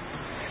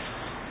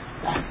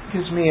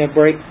 Gives me a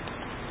break.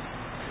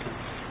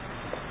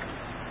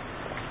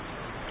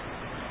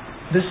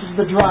 This is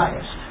the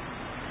driest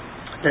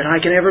that I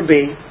can ever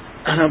be,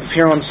 and I'm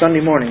here on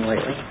Sunday morning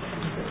lately.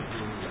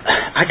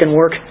 I can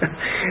work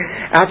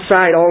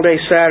outside all day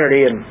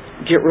Saturday and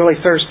get really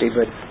thirsty,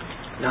 but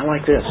not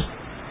like this.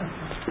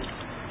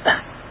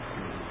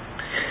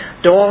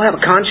 Do all have a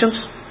conscience?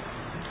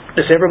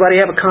 Does everybody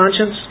have a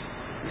conscience?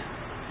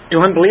 Do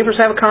unbelievers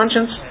have a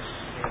conscience?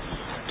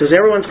 Does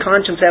everyone's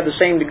conscience have the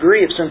same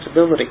degree of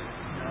sensibility?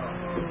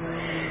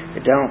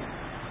 They don't.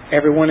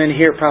 Everyone in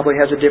here probably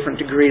has a different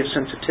degree of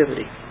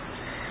sensitivity.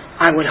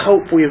 I would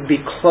hope we would be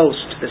close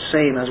to the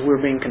same as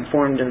we're being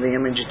conformed into the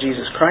image of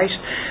Jesus Christ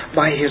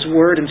by His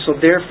Word, and so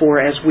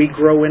therefore as we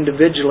grow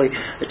individually,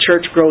 the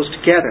church grows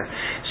together.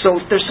 So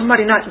if there's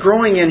somebody not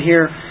growing in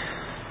here,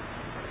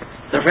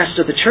 the rest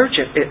of the church,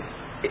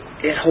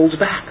 it holds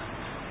back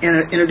in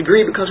a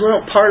degree because we're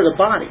not part of the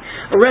body.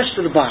 The rest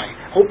of the body,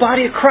 whole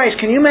body of Christ.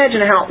 Can you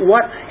imagine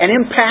what an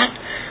impact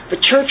the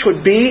church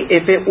would be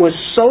if it was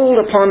sold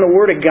upon the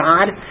Word of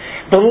God,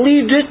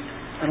 believed it,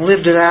 and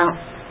lived it out?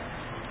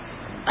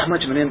 How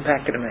much of an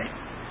impact could it make?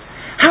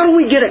 How do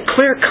we get a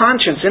clear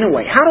conscience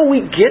anyway? How do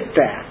we get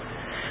that?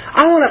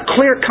 I want a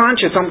clear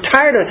conscience. I'm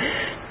tired of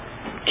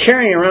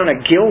carrying around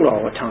a guilt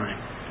all the time,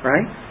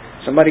 right?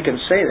 Somebody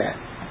can say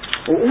that.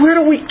 Where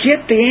do we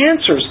get the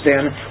answers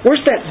then? Where's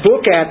that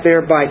book at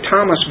there by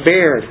Thomas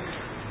Baird?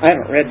 I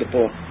haven't read the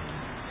book.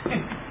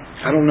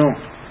 I don't know.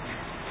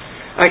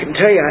 I can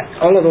tell you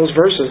all of those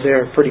verses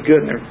there are pretty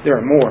good, and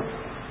there are more.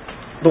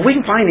 But we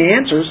can find the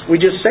answers we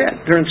just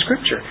said. They're in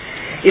Scripture.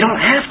 You don't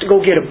have to go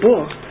get a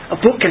book. A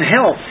book can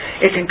help.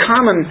 It can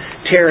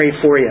commentary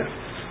for you.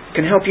 It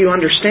can help you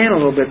understand a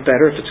little bit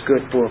better if it's a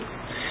good book.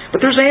 But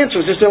there's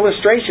answers. There's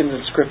illustrations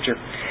in Scripture.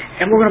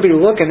 And we're going to be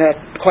looking at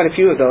quite a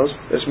few of those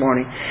this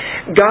morning.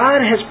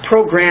 God has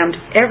programmed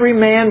every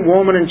man,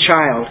 woman, and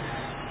child,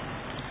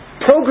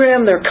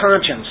 programmed their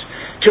conscience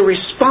to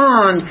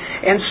respond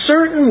in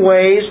certain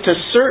ways to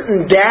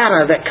certain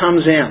data that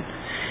comes in.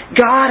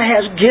 God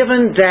has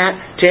given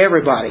that to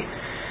everybody.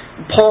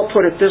 Paul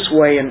put it this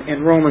way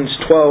in Romans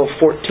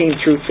 12:14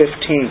 through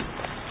 15.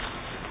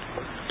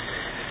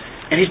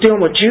 And he's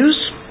dealing with Jews.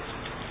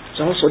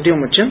 He's also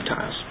dealing with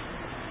Gentiles.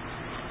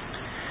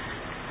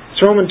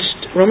 It's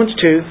Romans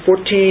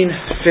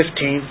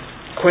 2:14-15.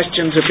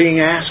 Questions are being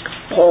asked.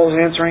 Paul's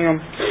answering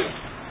them.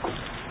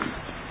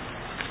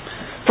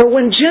 For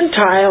when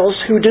Gentiles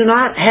who do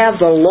not have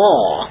the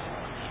law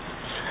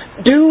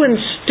do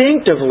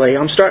instinctively,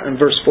 I'm starting in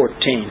verse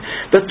 14,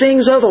 the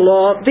things of the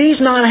law, these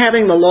not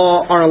having the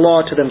law are a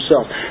law to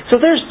themselves. So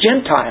there's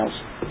Gentiles.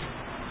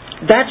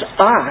 That's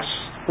us.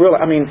 Really,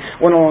 I mean,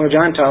 we're no longer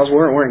Gentiles,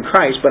 we're in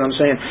Christ, but I'm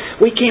saying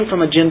we came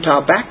from a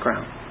Gentile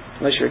background.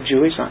 Unless you're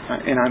Jewish,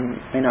 and I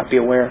may not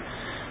be aware of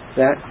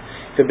that.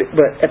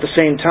 But at the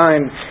same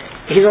time,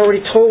 He's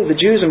already told the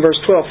Jews in verse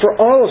 12, for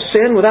all have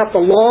sinned without the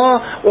law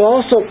will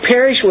also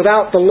perish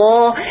without the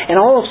law, and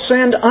all have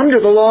sinned under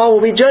the law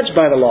will be judged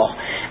by the law.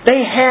 They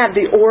had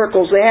the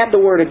oracles, they had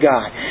the Word of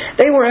God.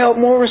 They were held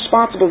more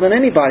responsible than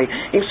anybody.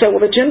 You can say,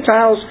 well, the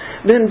Gentiles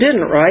then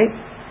didn't, right?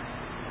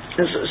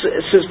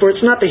 It says, for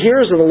it's not the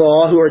hearers of the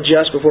law who are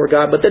just before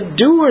God, but the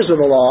doers of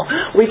the law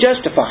will be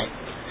justified.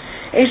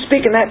 And He's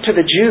speaking that to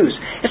the Jews.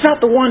 It's not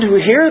the one who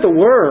hear the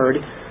Word,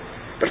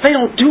 but if they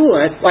don't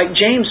do it, like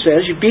James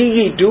says, you be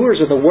ye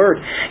doers of the Word.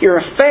 You're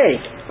a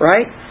fake,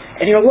 right?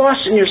 And you're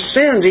lost in your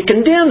sins. He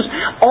condemns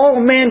all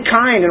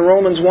mankind in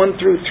Romans 1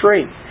 through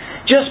 3.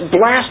 Just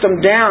blast them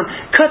down,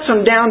 cuts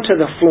them down to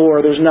the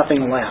floor. There's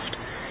nothing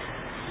left.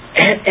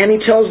 And he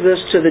tells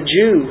this to the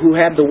Jew who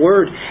had the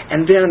Word.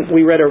 And then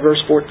we read our verse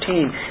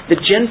 14. The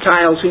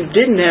Gentiles who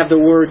didn't have the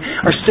Word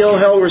are still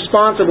held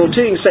responsible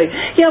too. You can say,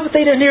 yeah, but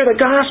they didn't hear the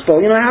gospel.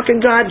 How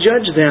can God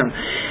judge them?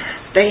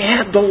 They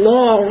have the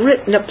law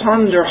written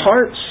upon their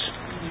hearts.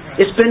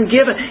 It's been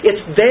given.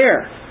 It's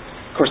there.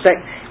 Of course, that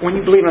when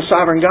you believe in a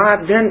sovereign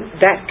God, then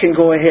that can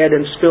go ahead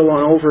and spill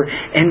on over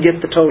and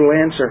get the total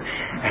answer.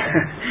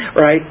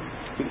 Right?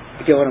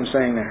 You get what I'm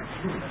saying there?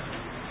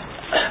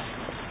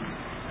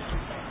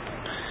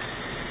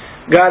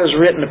 God has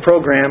written a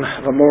program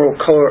of a moral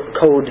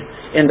code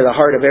into the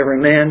heart of every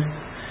man.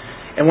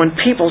 And when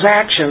people's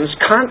actions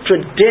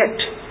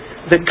contradict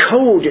the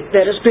code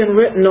that has been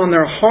written on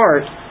their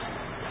heart,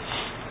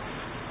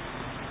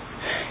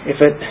 if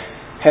it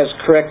has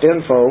correct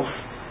info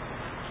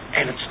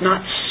and it's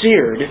not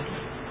seared, it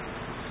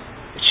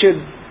should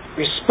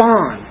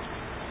respond.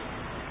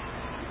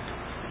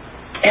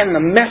 And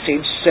the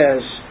message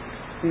says,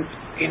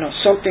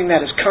 something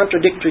that is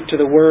contradictory to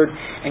the Word,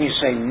 and you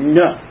say,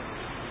 no.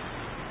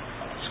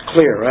 It's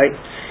clear, right?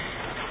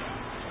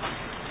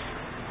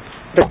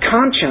 The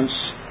conscience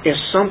is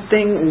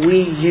something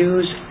we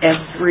use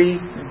every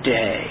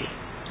day.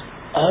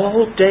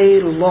 All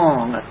day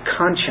long, a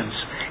conscience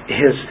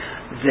is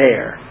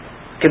there.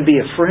 It can be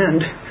a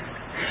friend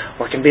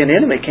or it can be an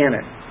enemy, can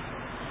it?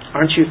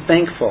 Aren't you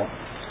thankful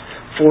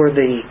for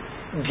the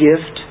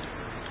gift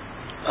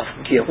of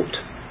guilt?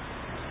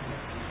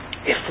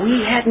 If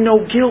we had no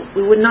guilt,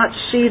 we would not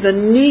see the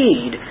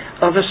need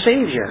of a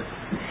Savior.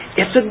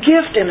 It's a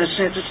gift in a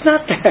sense. It's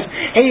not that,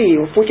 hey,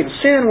 if we can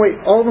sin,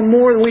 all the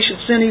more we should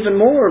sin even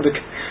more.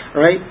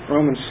 Right?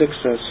 Romans 6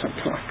 says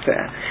something like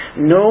that.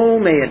 No,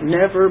 may it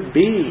never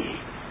be.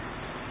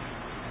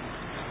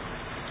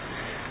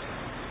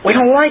 We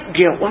don't like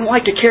guilt. We don't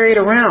like to carry it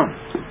around.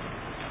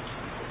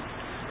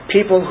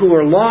 People who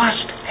are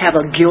lost have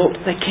a guilt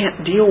they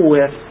can't deal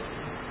with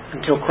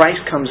until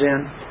Christ comes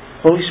in,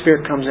 Holy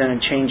Spirit comes in and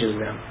changes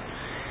them.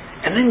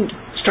 And then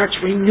starts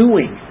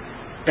renewing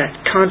that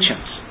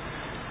conscience.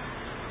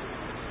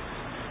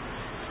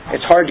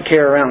 It's hard to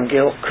carry around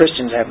guilt.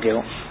 Christians have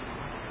guilt.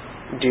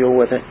 Deal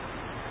with it.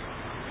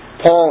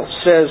 Paul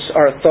says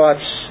our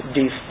thoughts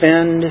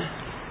defend.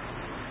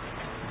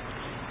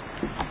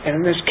 And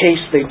in this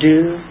case they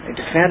do. They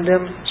defend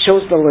him. It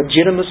shows the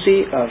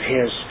legitimacy of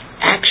his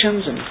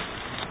actions and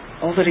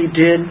all that he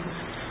did.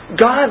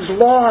 God's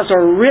laws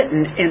are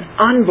written in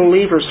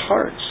unbelievers'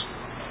 hearts.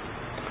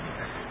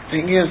 The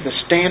thing is, the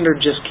standard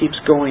just keeps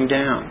going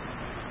down.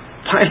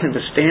 Finally,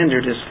 the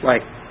standard is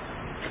like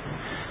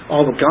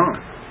all but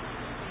gone.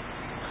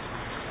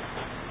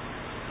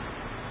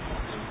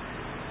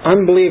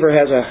 Unbeliever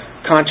has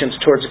a conscience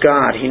towards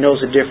God. He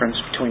knows the difference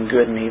between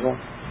good and evil.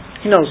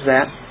 He knows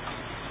that.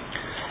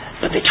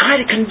 But they try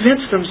to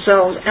convince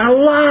themselves, and a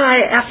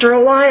lie after a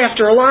lie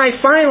after a lie.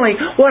 Finally,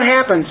 what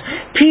happens?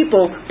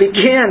 People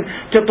begin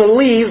to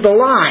believe the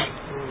lie.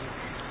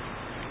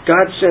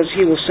 God says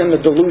He will send a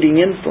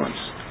deluding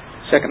influence.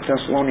 2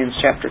 Thessalonians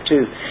chapter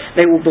 2.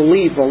 They will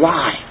believe the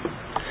lie.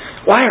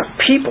 Why are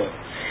people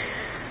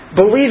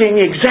believing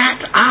the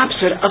exact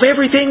opposite of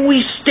everything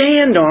we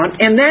stand on,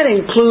 and that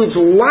includes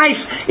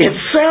life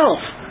itself?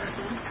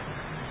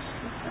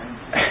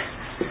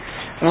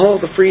 And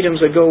all the freedoms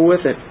that go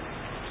with it.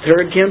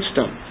 They're against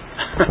them.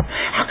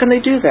 How can they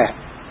do that?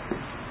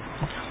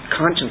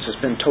 Conscience has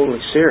been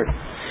totally seared.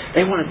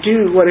 They want to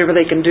do whatever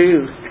they can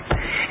do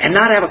and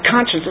not have a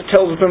conscience that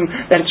tells them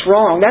that it's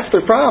wrong. That's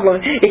their problem.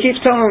 It keeps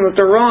telling them that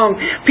they're wrong.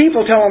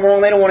 People tell them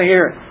wrong. They don't want to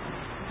hear it.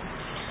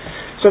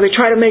 So they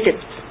try to make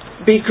it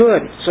be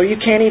good. So you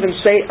can't even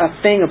say a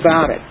thing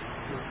about it.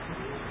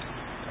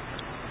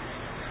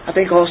 I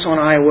think also in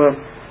Iowa,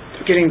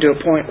 we're getting to a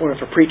point where if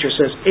a preacher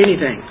says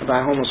anything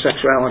about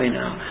homosexuality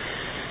now,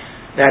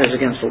 that is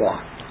against the law.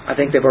 I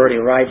think they've already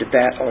arrived at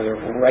that, or they're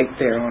right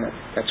there on it.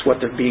 That's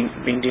what they're being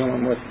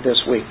dealing with this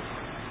week.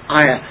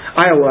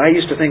 Iowa, I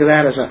used to think of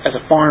that as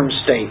a farm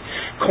state.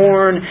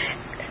 Corn,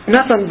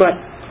 nothing but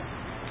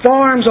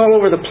farms all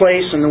over the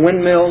place, and the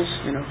windmills,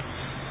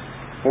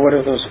 Or what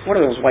are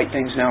those white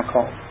things now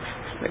called?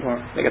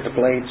 They got the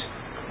blades.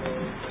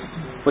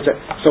 What's that?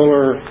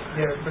 Solar.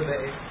 Yeah, for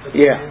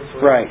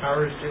the right.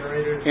 Power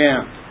generators.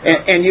 Yeah,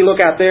 and you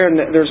look out there, and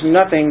there's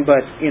nothing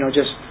but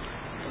just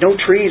no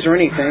trees or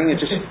anything.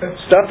 It's just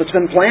stuff that's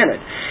been planted.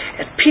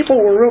 And people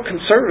were real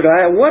conservative.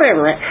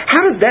 Whatever.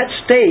 How did that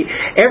state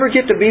ever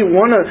get to be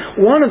one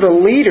of the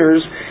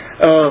leaders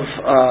of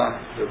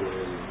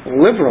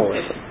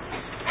liberalism?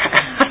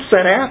 How does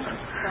that happen?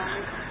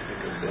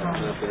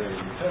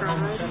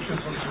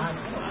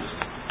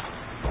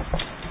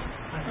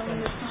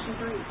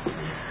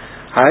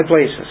 High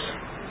places.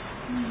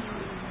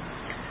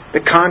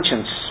 The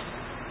conscience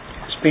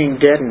is being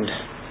deadened.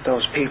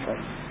 Those people.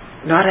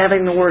 Not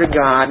having the Word of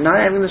God, not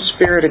having the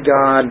Spirit of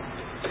God.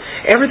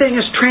 Everything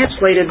is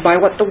translated by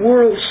what the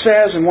world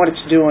says and what it's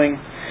doing.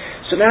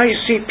 So now you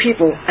see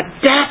people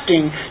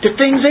adapting to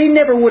things they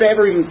never would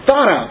ever even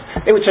thought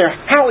of. They would say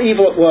how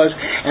evil it was,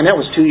 and that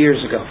was 2 years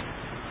ago.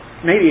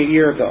 Maybe a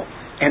year ago.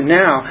 And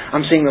now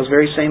I'm seeing those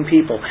very same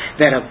people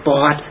that have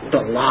bought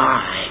the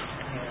lie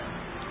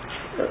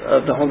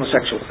of the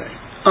homosexual thing.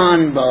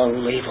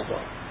 Unbelievable.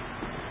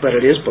 But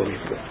it is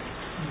believable.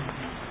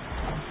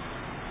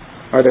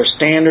 Are there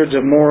standards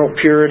of moral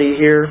purity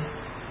here?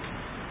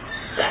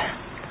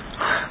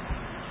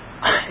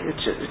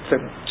 It's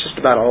just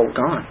about all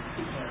gone.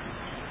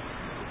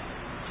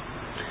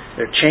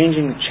 They're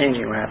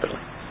changing rapidly.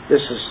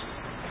 This is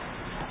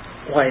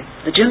why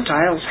the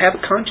Gentiles have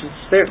a conscience.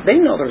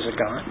 They know there's a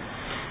God.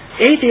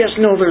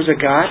 Atheists know there's a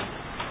God.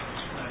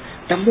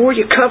 The more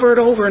you cover it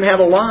over and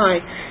have a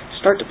lie,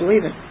 start to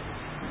believe it.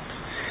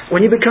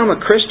 When you become a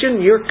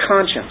Christian, your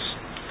conscience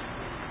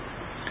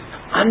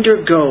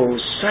undergoes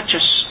such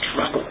a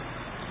struggle.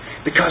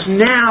 Because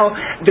now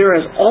there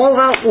is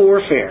all-out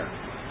warfare.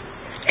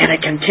 And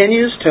it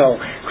continues till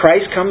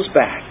Christ comes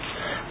back.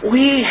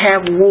 We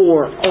have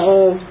war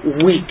all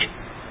week.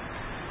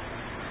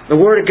 The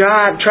Word of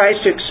God tries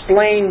to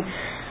explain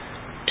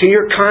to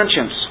your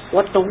conscience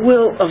what the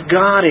will of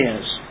God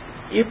is.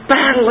 You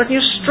battle and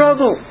you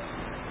struggle.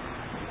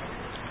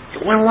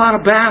 You win a lot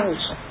of battles.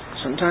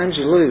 Sometimes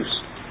you lose.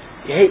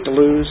 You hate to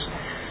lose.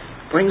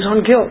 It brings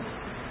on guilt.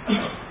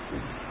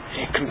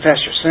 You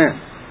confess your sin.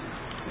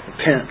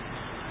 Repent.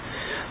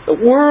 The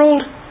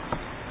world,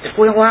 if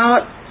we allow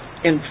it,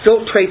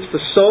 infiltrates the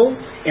soul,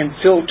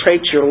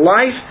 infiltrates your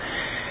life,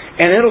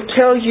 and it'll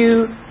tell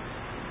you,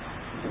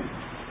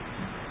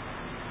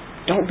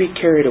 don't be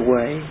carried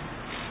away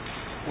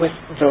with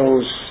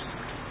those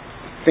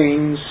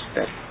things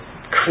that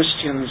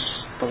Christians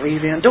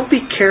believe in. Don't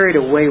be carried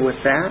away with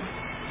that.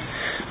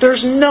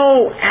 There's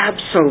no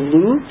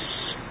absolutes.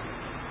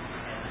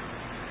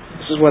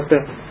 This is what the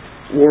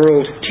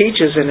world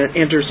teaches, and it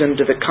enters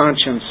into the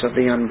conscience of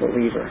the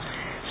unbeliever.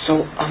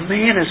 So a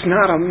man is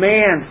not a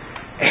man,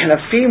 and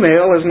a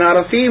female is not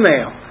a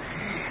female.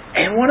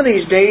 And one of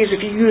these days,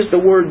 if you use the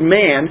word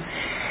man,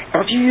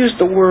 or if you use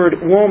the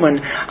word woman,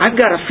 I've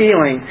got a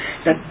feeling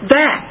that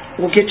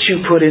will get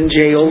you put in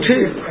jail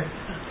too.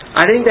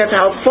 I think that's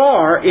how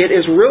far it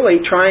is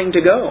really trying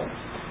to go.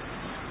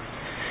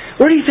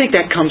 Where do you think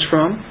that comes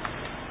from?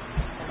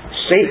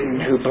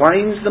 Satan, who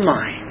blinds the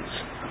minds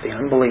of the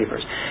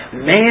unbelievers.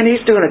 Man,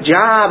 he's doing a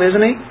job,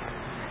 isn't he?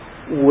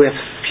 With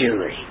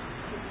fury.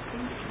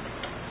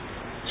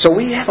 So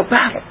we have a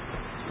battle.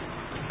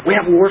 We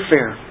have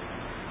warfare.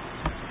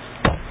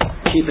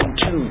 Keep in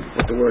tune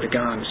with the Word of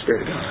God and the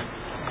Spirit of God.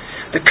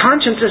 The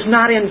conscience is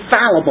not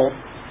infallible.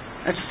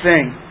 That's the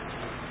thing.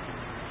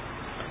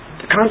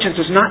 The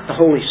conscience is not the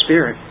Holy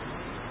Spirit.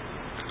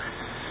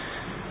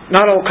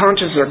 Not all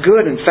consciences are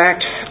good. In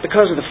fact,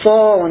 because of the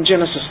fall in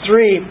Genesis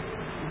 3,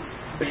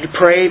 they're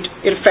depraved.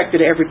 It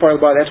affected every part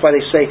of the body. That's why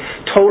they say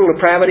total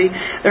depravity.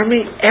 They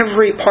mean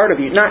every part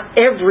of you. Not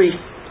every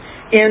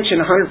inch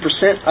and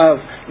 100% of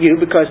you,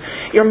 because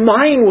your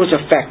mind was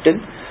affected,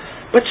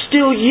 but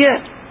still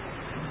yet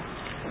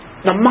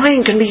the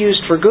mind can be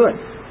used for good.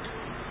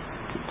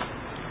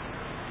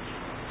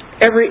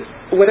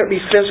 Whether it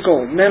be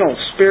physical, mental,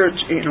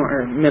 spiritual,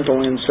 or mental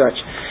and such,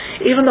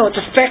 even though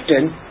it's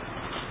affected,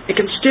 it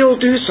can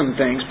still do some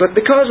things. But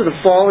because of the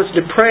fall, it's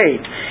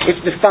depraved,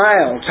 it's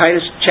defiled.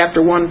 Titus chapter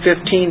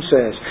 1:15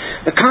 says,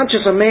 "The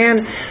conscience of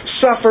man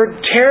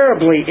suffered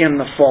terribly in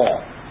the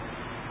fall."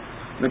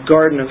 The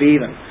Garden of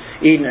Eden.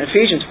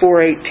 Ephesians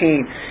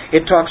 4:18,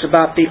 it talks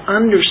about the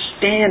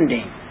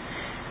understanding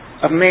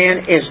of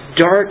man is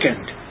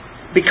darkened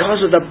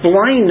because of the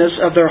blindness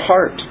of their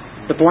heart.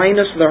 The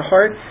blindness of their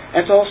heart,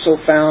 that's also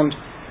found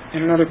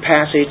in another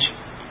passage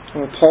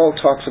where Paul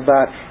talks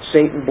about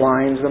Satan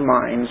blinds the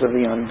minds of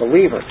the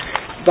unbeliever.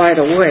 By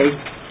the way,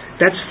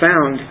 that's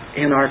found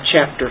in our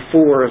chapter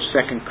 4 of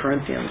 2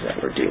 Corinthians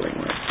that we're dealing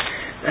with.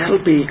 That'll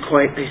be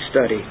quite a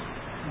study,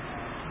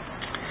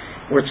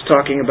 where it's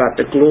talking about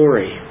the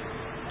glory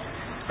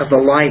of the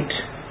light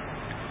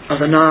of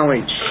the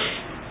knowledge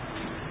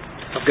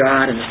of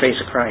God in the face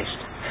of Christ.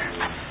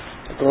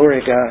 The glory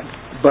of God.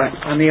 But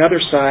on the other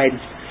side,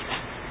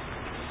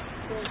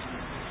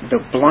 the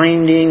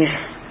blinding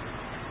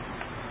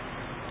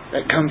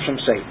that comes from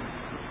Satan.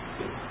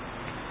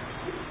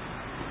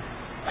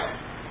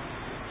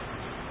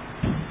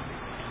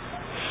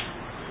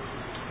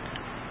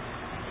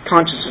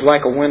 Conscience is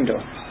like a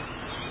window.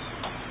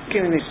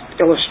 Giving these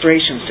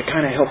illustrations to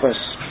kind of help us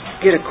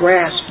get a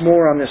grasp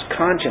more on this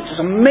conscience. This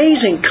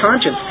amazing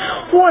conscience.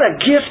 What a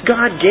gift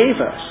God gave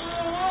us.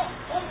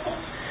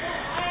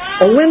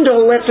 A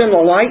window lets in the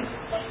light.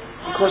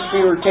 Of course, if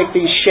we were to take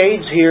these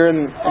shades here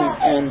and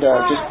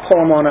just pull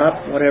them on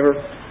up, whatever,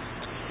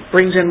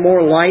 brings in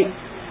more light.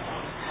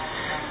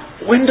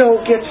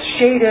 Window gets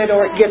shaded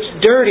or it gets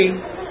dirty.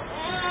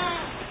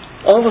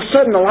 All of a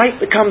sudden, the light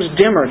becomes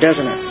dimmer,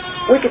 doesn't it?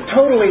 We could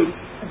totally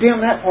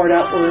dim that part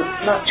out where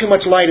not too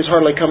much light is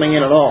hardly coming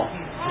in at all.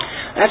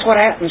 That's what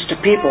happens to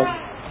people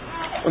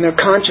when their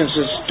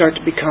consciences start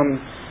to become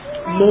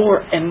more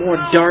and more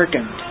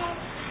darkened.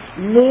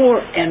 More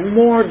and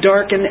more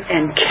darkened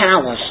and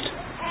calloused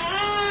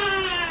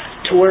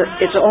to where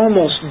it's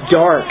almost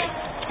dark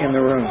in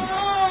the room.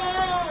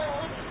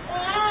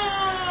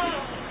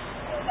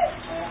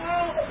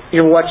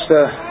 You ever watch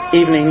the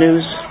evening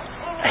news?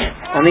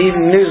 On the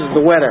evening news is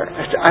the weather.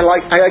 I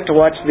like to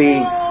watch the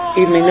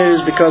evening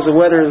news because the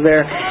weather is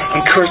there. And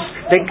of course,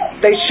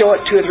 they show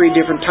it 2 or 3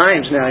 different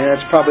times now. And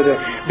that's probably the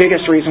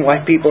biggest reason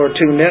why people are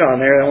tuned in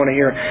on there. They want to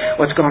hear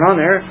what's going on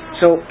there.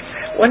 So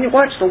when you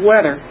watch the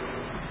weather,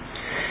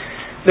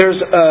 there's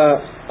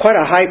quite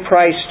a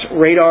high-priced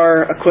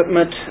radar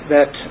equipment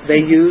that they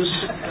use.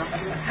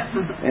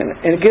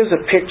 And it gives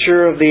a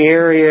picture of the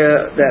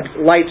area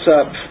that lights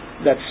up,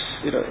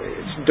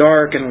 it's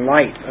dark and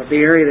light, of the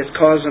area that's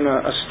causing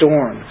a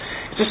storm.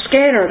 It's a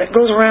scanner that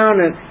goes around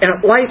and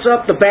it lights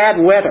up the bad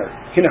weather.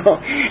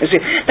 And see,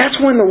 that's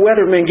when the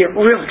weathermen get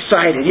real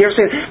excited. You ever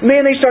say,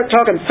 man, they start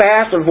talking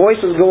fast, their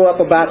voices go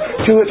up about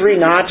 2 or 3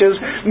 notches.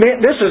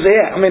 Man, this is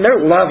it. I mean, they're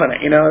loving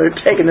it. They're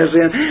taking this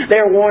in.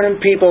 They're warning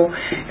people,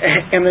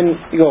 and then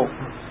you go,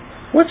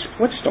 what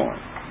storm?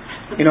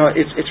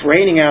 It's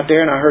raining out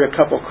there, and I heard a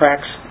couple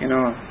cracks.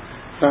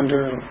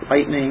 Thunder,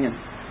 lightning, and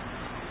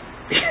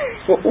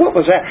what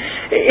was that?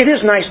 It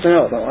is nice to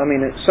know, though. I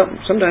mean,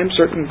 sometimes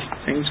certain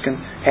things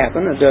can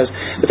happen. It does,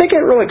 but they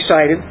get real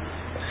excited.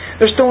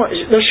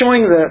 They're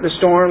showing the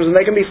storms, and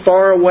they can be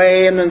far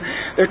away, and then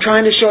they're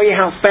trying to show you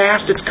how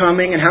fast it's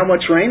coming and how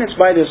much rain. It's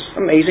by this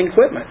amazing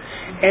equipment,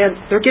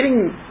 and they're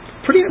getting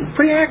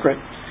pretty accurate,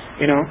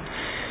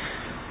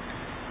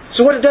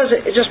 So what it does,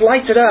 it just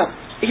lights it up.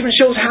 It even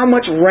shows how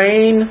much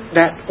rain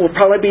that will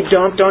probably be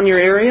dumped on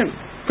your area.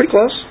 Pretty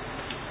close.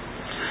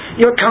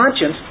 Your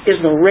conscience is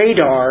the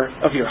radar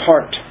of your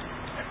heart.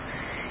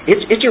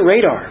 It's your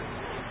radar.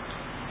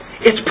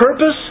 Its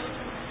purpose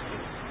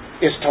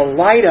is to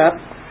light up,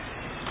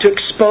 to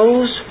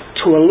expose,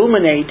 to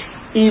illuminate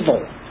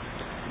evil.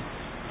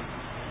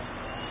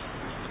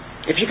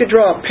 If you could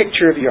draw a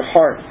picture of your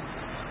heart,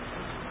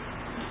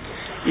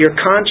 your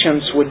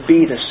conscience would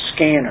be the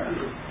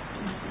scanner.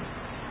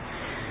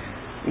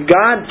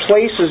 God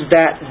places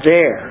that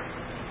there,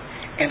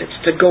 and it's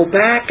to go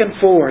back and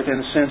forth, in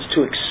a sense,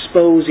 to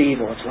expose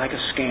evil. It's like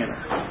a scanner.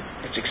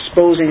 It's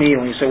exposing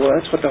evil. You say, well,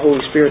 that's what the Holy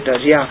Spirit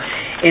does. Yeah.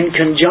 In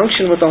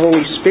conjunction with the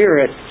Holy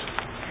Spirit,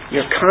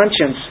 your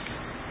conscience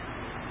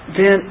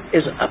then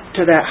is up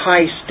to that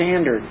high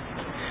standard.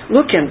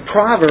 Look in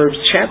Proverbs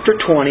chapter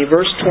 20,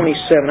 verse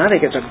 27. I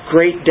think it's a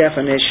great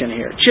definition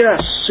here.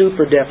 Just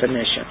super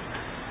definition.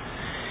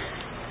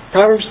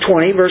 Proverbs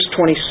 20, verse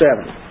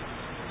 27.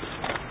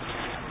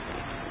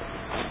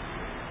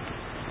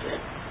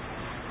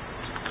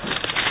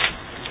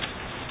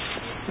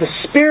 The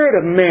spirit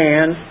of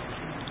man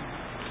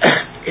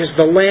is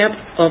the lamp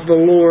of the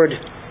Lord.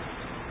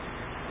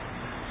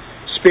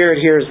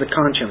 Spirit here is the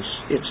conscience.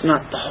 It's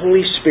not the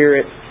Holy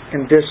Spirit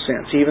in this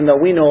sense, even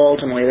though we know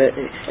ultimately that,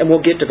 and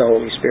we'll get to the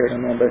Holy Spirit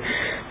in a moment, but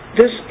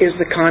this is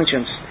the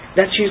conscience.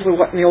 That's usually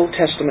what in the Old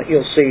Testament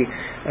you'll see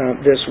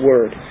this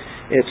word.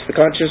 It's the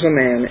conscience of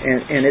man,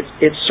 and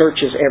it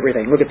searches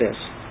everything. Look at this.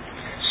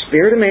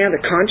 Spirit of man,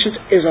 the conscience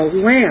is a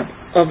lamp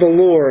of the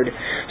Lord,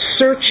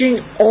 searching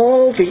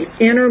all the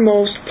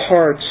innermost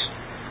parts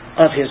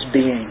of his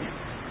being.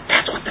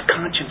 That's what the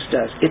conscience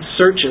does. It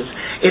searches,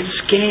 it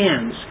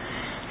scans,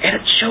 and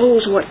it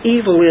shows what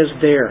evil is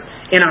there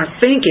in our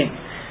thinking.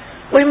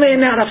 We may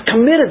not have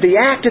committed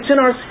the act, it's in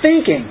our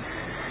thinking.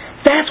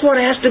 That's what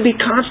has to be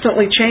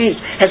constantly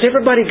changed. Has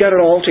everybody got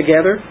it all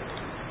together?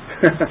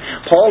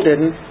 Paul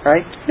didn't,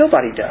 right?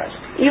 Nobody does.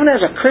 Even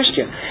as a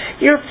Christian,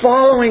 you're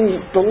following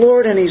the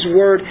Lord and His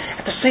Word.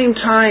 At the same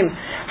time,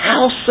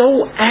 how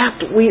so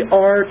apt we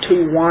are to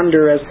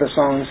wander, as the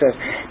song says,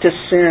 to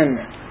sin.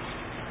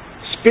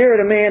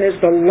 Spirit of man is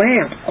the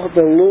lamp of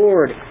the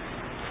Lord.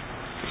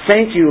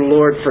 Thank you,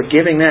 Lord, for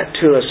giving that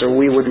to us, or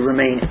we would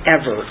remain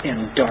ever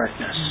in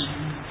darkness.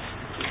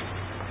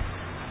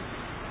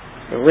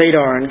 The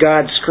radar on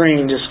God's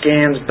screen just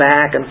scans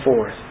back and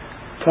forth,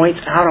 points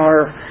out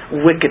our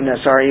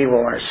wickedness, our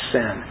evil, our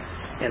sin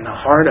in the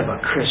heart of a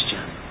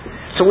Christian.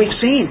 So we've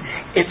seen,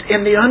 it's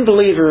in the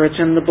unbeliever, it's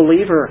in the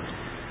believer.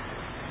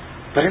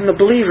 But in the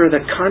believer,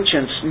 the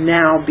conscience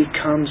now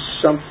becomes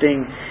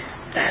something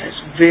that is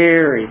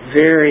very,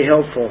 very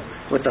helpful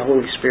with the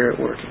Holy Spirit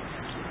working.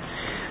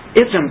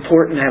 It's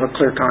important to have a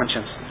clear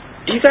conscience.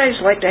 Do you guys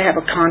like to have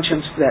a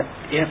conscience that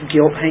you have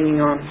guilt hanging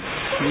on?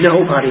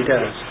 Nobody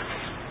does.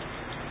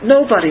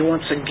 Nobody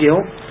wants a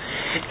guilt.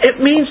 It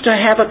means to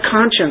have a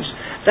conscience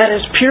that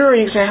is pure.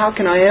 You say, how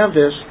can I have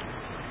this?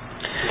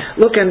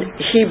 Look in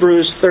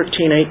Hebrews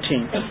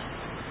 13:18.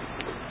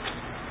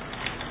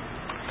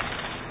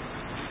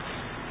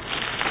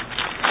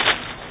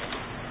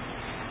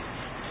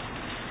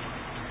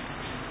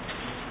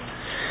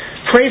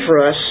 Pray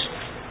for us,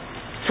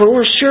 for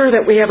we're sure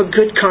that we have a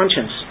good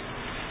conscience,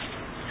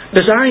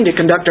 desiring to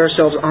conduct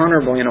ourselves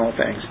honorably in all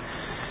things.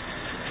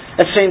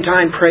 At the same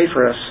time, pray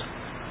for us.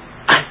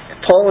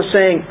 Paul is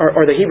saying,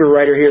 or the Hebrew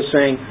writer here is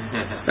saying,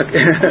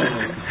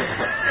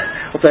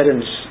 hope that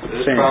didn't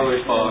say. It's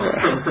probably Paul.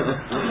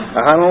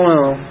 I don't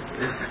know.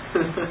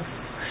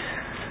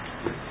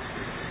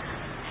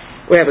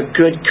 We have a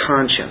good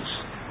conscience.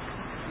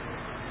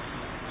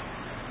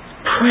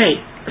 Pray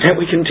that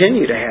we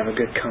continue to have a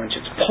good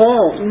conscience.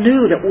 Paul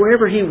knew that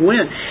wherever he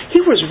went,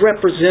 he was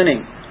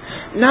representing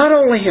not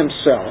only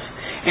himself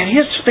and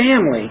his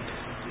family.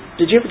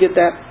 Did you ever get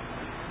that?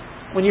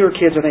 When you were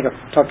kids, I think I've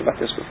talked about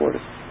this before.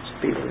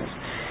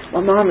 My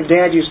mom and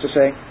dad used to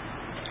say,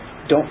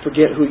 don't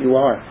forget who you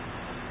are.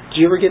 Did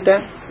you ever get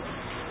that?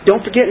 Don't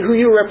forget who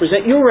you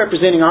represent. You're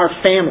representing our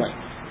family.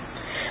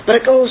 But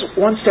it goes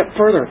one step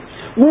further.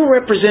 We're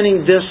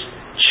representing this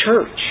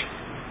church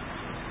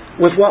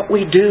with what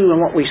we do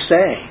and what we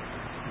say.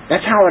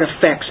 That's how it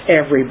affects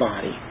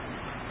everybody.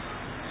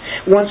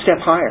 One step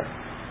higher.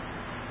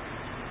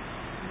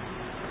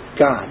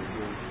 God.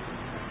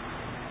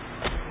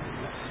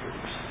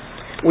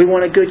 We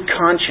want a good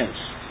conscience.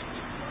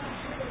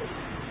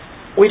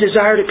 We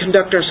desire to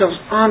conduct ourselves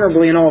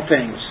honorably in all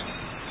things.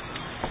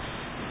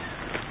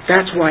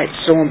 That's why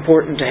it's so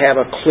important to have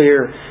a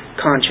clear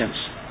conscience,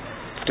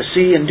 to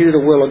see and do the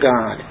will of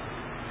God.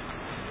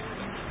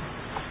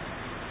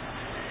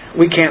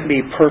 We can't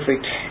be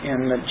perfect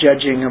in the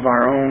judging of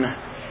our own.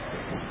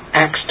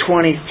 Acts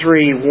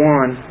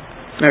 23:1.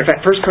 Matter of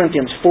fact, 1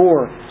 Corinthians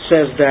 4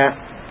 says that.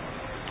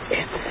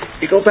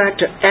 You go back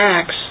to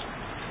Acts,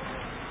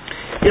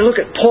 you look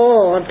at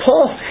Paul, and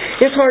Paul,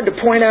 it's hard to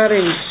point out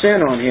any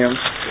sin on him,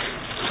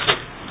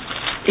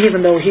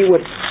 even though he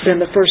would have been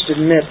the first to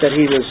admit that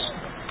he was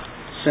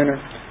a sinner.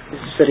 He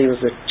said he was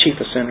the chief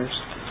of sinners.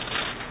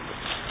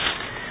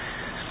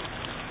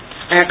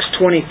 Acts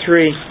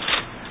 23.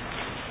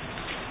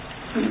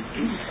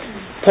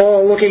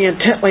 Paul, looking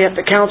intently at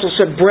the council,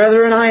 said,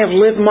 "Brethren, I have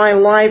lived my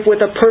life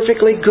with a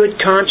perfectly good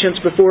conscience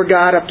before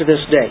God up to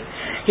this day."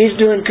 He's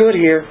doing good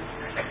here.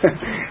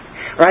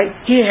 Right?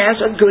 He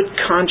has a good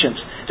conscience.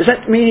 Does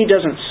that mean he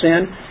doesn't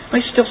sin?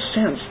 Well, he still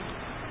sins.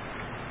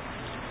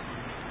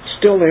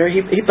 Still there.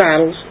 He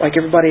battles like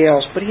everybody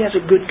else, but he has a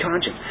good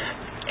conscience.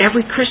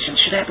 Every Christian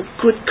should have a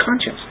good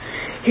conscience.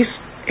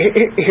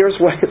 Here's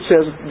what it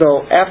says,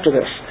 though, after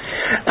this.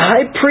 The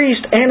high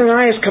priest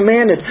Ananias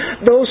commanded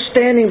those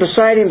standing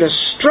beside him to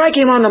strike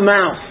him on the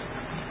mouth.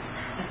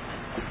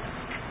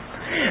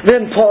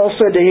 Then Paul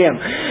said to him,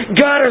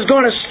 "God is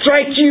going to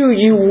strike you,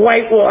 you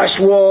whitewashed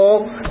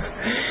wall.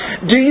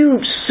 Do you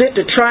sit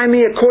to try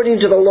me according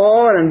to the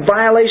law, and in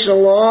violation of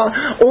the law,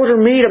 order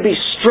me to be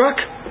struck?"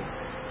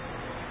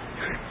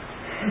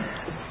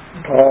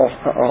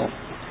 Paul,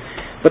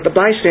 But the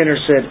bystander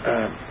said,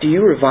 "Do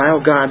you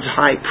revile God's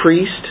high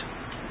priest?"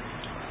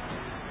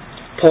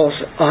 Paul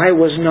said, "I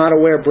was not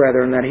aware,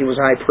 brethren, that he was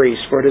high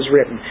priest, for it is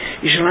written,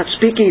 you shall not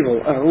speak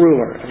evil of a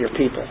ruler of your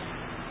people."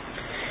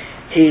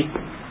 He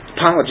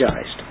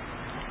apologized.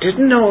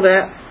 Didn't know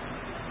that,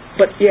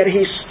 but yet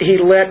he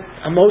let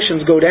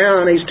emotions go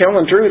down. He's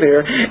telling the truth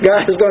here.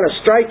 God is going to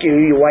strike you,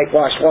 you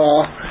whitewashed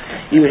wall,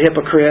 you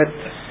hypocrite,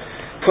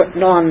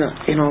 putting on the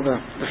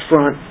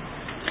front.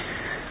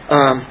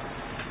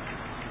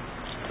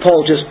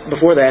 Paul just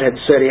before that had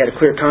said he had a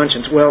clear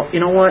conscience. Well,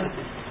 you know what?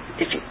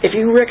 If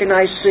you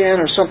recognize sin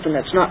or something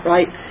that's not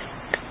right,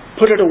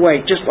 put it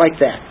away just like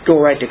that. Go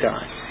right to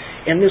God.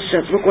 In this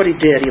sense, look what he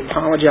did. He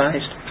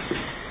apologized.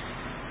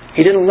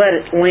 He didn't let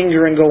it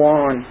linger and go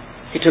on.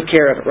 He took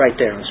care of it right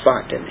there on the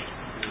spot, didn't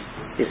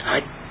he?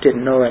 I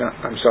didn't know that.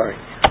 I'm sorry.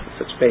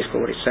 That's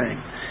basically what he's saying.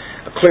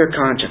 A clear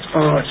conscience.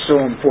 Oh, it's so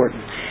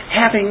important.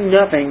 Having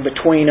nothing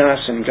between us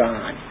and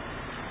God.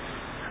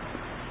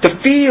 To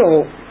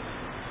feel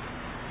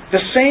the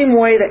same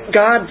way that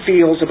God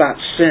feels about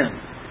sin.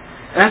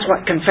 That's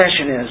what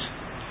confession is.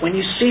 When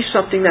you see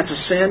something that's a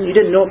sin, you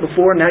didn't know it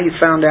before, now you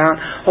found out.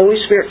 Holy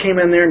Spirit came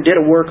in there and did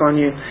a work on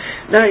you.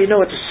 Now you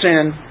know it's a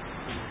sin.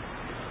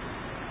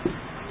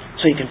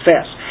 So you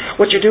confess.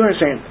 What you're doing is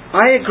saying,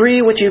 I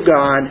agree with you,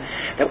 God,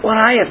 that what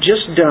I have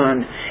just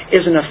done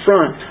is an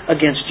affront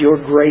against your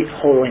great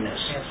holiness.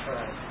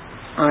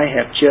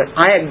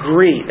 I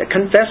agree. That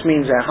confess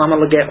means that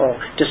homologeo,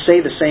 to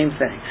say the same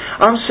thing.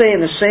 I'm saying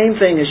the same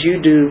thing as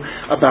you do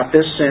about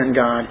this sin,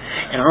 God,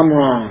 and I'm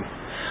wrong.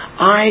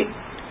 I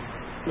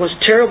was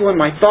terrible in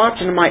my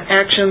thoughts and in my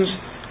actions.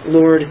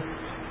 Lord,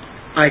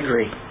 I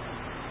agree.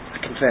 I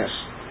confess.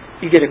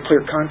 You get a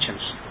clear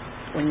conscience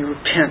when you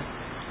repent.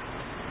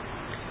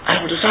 I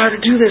don't desire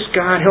to do this,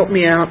 God. Help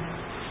me out.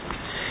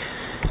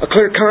 A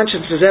clear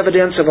conscience is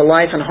evidence of a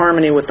life in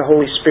harmony with the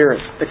Holy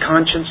Spirit. The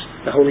conscience,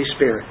 the Holy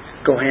Spirit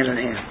go hand in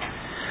hand.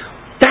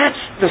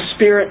 That's the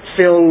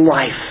Spirit-filled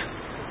life.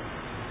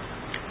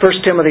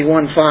 1 Timothy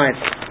 1:5.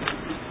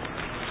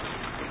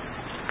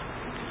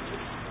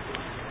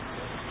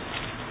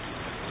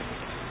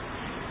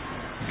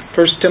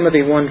 1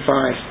 Timothy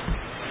 1:5.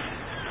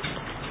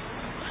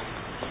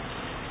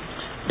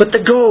 But the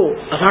goal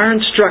of our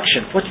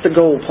instruction, what's the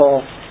goal,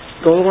 Paul?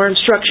 The goal of our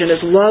instruction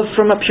is love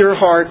from a pure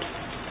heart.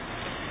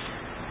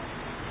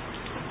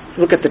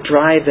 Look at the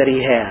drive that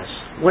he has.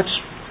 What's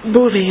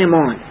moving him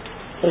on?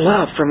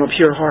 Love from a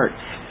pure heart.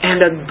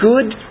 And a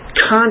good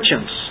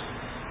conscience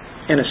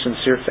and a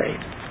sincere faith.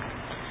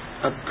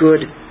 A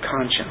good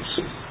conscience.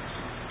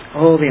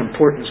 Oh, the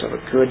importance of a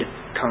good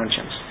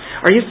conscience.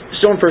 Are you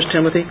still in 1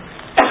 Timothy?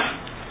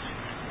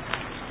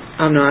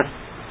 I'm not.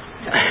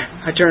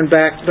 I turned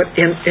back, but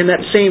in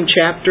that same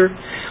chapter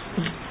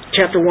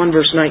 1,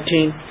 verse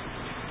 19,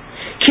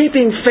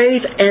 keeping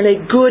faith and a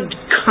good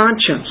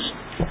conscience,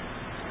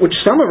 which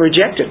some have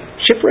rejected,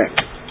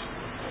 shipwrecked.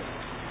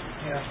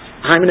 Yeah.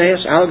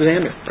 Hymenaeus,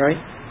 Alexander, right?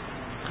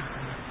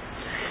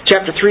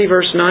 Chapter 3,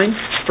 verse 9,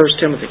 1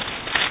 Timothy.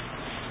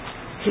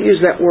 He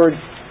used that word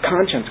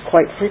conscience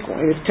quite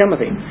frequently with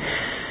Timothy.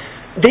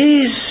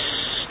 These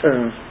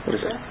what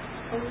is that?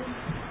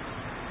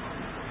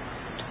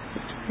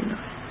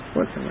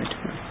 What am I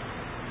doing?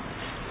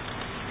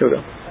 Here we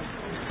go.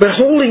 But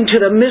holding to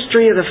the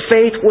mystery of the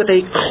faith with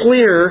a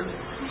clear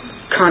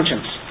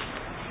conscience.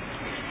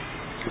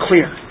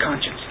 Clear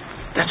conscience.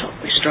 That's what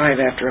we strive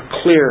after, a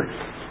clear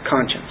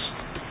conscience.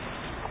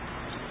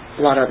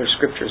 A lot of other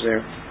scriptures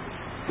there.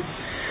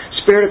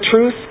 Spirit of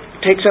truth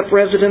takes up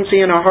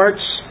residency in our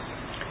hearts,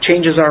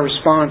 changes our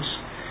response.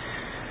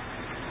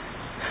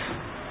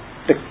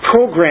 The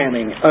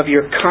programming of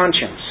your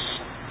conscience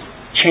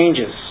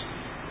changes.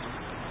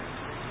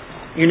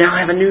 You now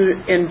have a new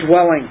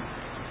indwelling.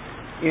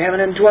 You have an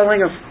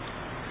indwelling of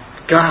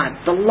God,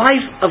 the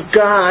life of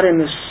God in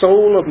the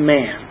soul of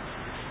man.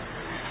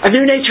 A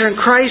new nature in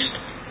Christ,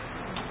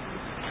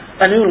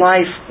 a new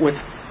life with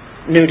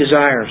new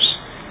desires,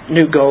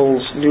 new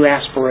goals, new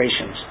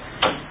aspirations,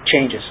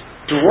 changes.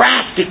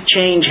 Drastic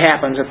change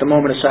happens at the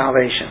moment of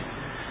salvation.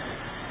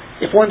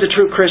 If one's a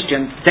true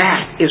Christian,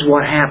 that is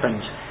what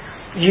happens.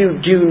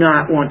 You do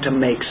not want to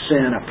make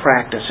sin a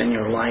practice in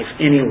your life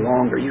any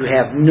longer. You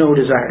have no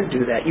desire to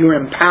do that. You're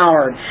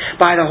empowered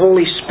by the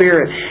Holy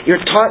Spirit.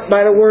 You're taught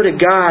by the Word of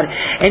God.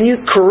 And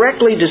you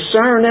correctly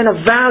discern and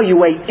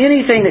evaluate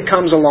anything that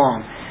comes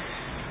along.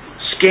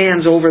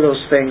 Scans over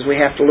those things.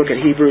 We have to look at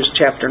Hebrews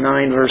chapter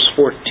 9, verse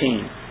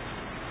 14.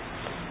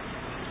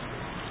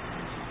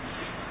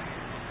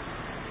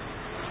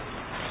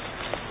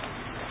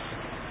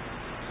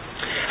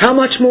 How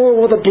much more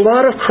will the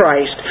blood of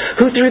Christ,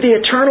 who through the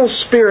eternal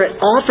Spirit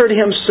offered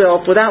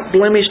Himself without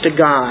blemish to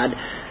God,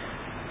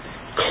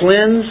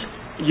 cleanse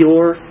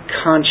your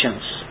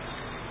conscience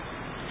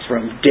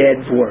from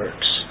dead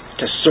works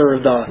to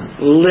serve the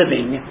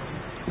living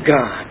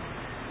God?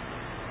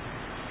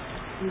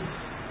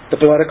 The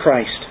blood of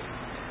Christ,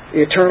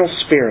 the eternal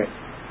Spirit,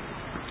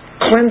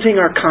 cleansing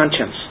our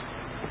conscience.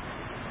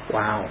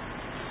 Wow.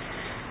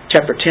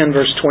 Chapter 10,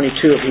 verse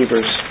 22 of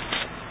Hebrews.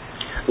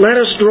 Let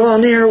us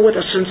draw near with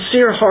a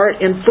sincere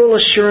heart in full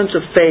assurance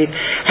of faith,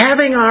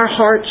 having our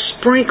hearts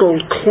sprinkled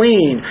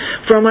clean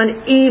from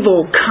an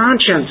evil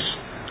conscience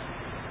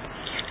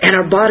and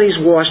our bodies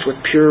washed with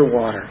pure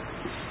water.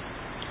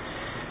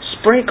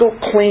 Sprinkle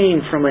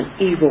clean from an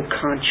evil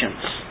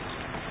conscience.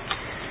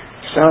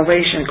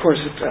 Salvation, of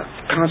course, it's a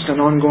constant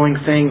ongoing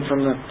thing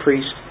from the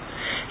priest.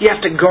 You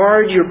have to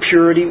guard your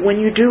purity. When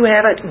you do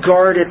have it,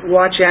 guard it.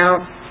 Watch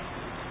out.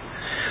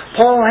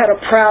 Paul had a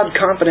proud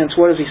confidence.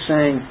 What is he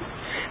saying?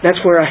 That's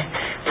where I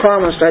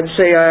promised I'd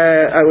say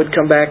I would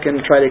come back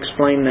and try to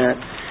explain that.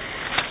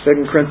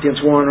 2 Corinthians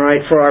 1,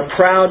 right? For our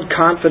proud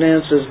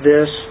confidence is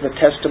this, the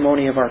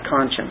testimony of our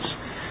conscience.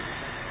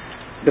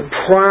 The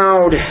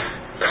proud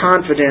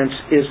confidence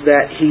is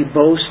that he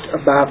boasts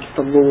about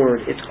the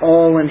Lord. It's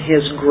all in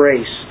His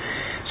grace.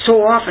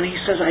 So often he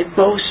says, I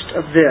boast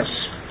of this.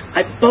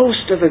 I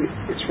boast of it.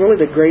 It's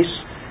really the grace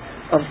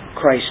of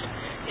Christ.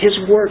 His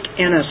work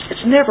in us.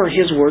 It's never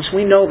His works.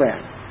 We know that.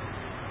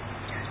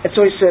 And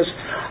so he says,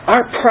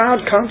 our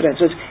proud confidence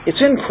is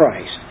it's in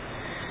Christ.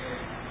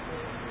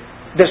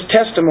 This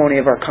testimony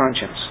of our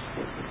conscience.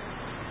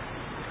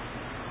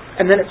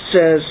 And then it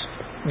says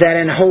that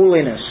in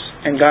holiness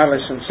and godly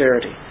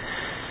sincerity.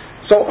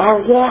 So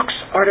our walks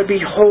are to be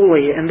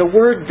holy, and the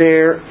word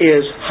there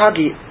is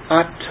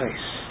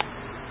hagiates.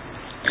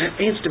 It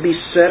means to be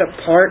set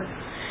apart.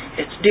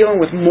 It's dealing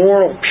with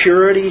moral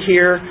purity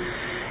here.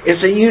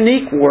 It's a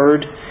unique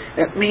word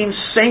that means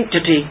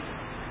sanctity.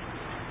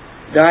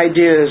 The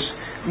idea is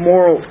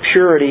moral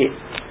purity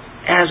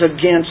as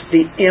against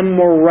the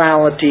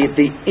immorality,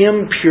 the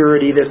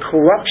impurity, the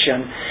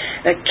corruption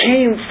that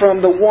came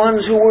from the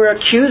ones who were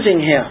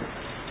accusing him.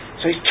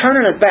 So he's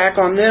turning it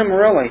back on them,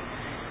 really.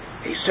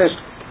 He says,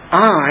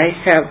 I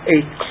have a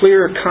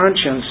clear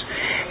conscience,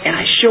 and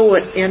I show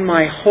it in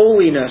my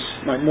holiness,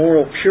 my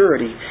moral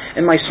purity,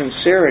 and my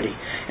sincerity.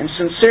 And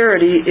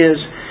sincerity is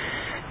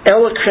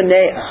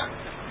elikrinea.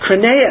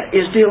 Krinea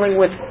is dealing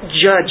with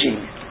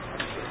judging.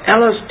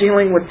 Ella is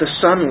dealing with the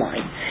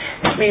sunlight.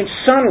 It means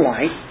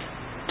sunlight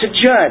to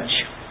judge.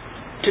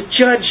 To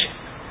judge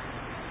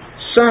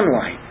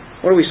sunlight.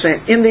 What are we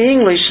saying? In the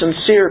English,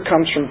 sincere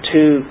comes from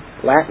two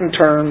Latin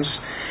terms.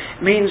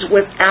 It means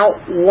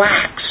without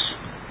wax.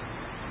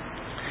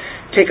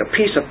 Take a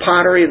piece of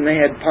pottery, and they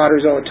had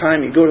potteries all the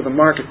time. You go to the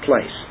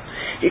marketplace.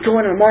 You go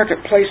into a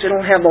marketplace, they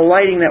don't have the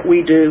lighting that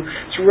we do.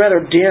 It's rather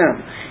dim.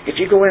 If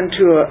you go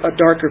into a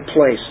darker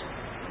place,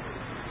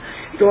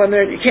 you go in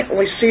there, you can't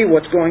really see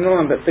what's going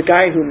on, but the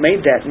guy who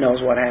made that knows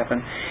what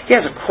happened. He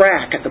has a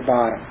crack at the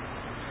bottom.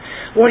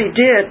 What he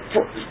did,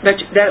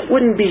 that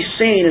wouldn't be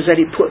seen, is that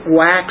he put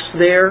wax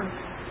there.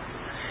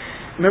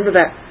 Remember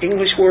that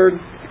English word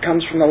that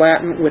comes from the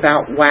Latin,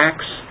 without wax?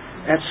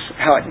 That's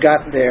how it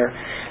got there.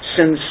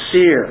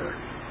 Sincere.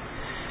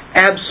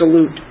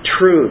 Absolute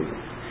true.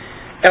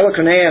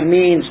 Elikrinea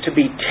means to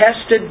be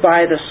tested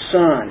by the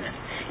sun.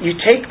 You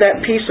take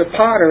that piece of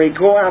pottery,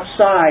 go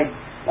outside,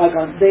 like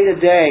on day to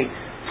day,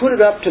 put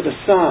it up to the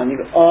sun. You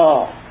go,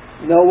 oh,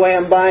 no way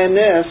I'm buying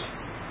this.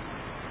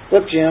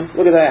 Look, Jim,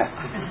 look at that.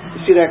 You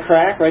see that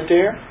crack right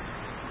there?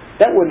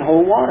 That wouldn't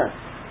hold water.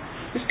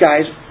 This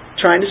guy's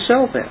trying to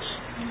sell this,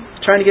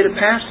 trying to get it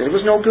past it. It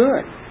was no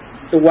good.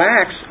 The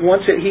wax,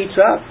 once it heats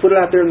up, put it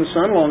out there in the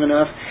sun long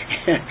enough,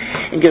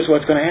 and guess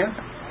what's going to happen?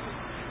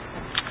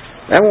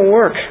 That won't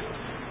work.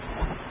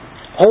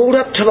 Hold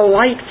up to the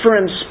light for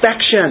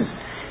inspection.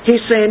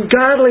 He's saying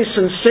godly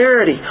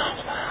sincerity.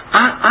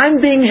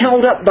 I'm being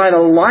held up by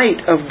the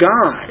light of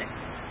God,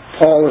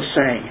 Paul is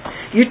saying.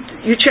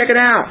 You check it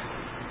out.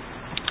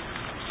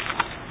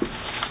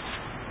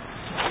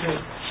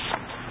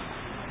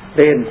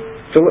 They had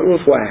filled it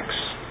with wax.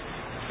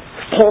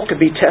 Paul could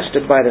be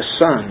tested by the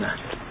sun.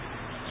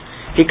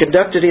 He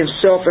conducted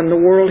himself in the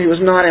world. He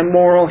was not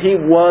immoral. He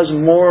was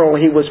moral.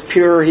 He was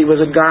pure. He was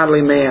a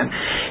godly man.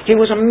 He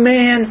was a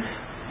man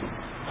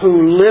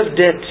who lived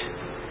it,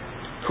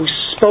 who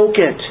spoke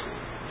it,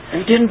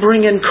 and didn't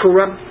bring in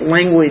corrupt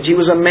language. He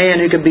was a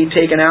man who could be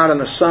taken out in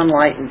the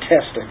sunlight and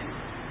tested.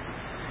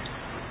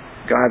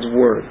 God's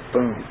Word.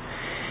 Boom.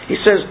 He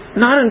says,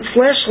 not in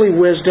fleshly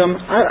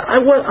wisdom.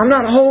 I'm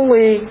not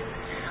holy.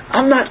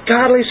 I'm not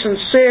godly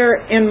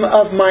sincere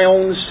of my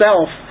own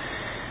self.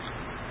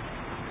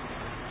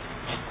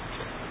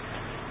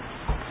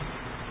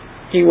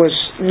 He was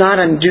not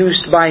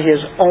induced by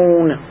his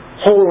own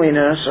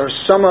holiness or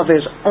some of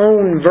his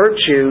own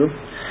virtue.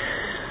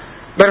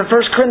 But in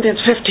 1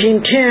 Corinthians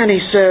 15:10 he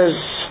says,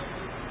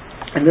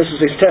 and this is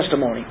his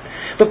testimony,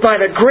 but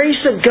by the grace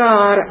of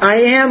God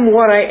I am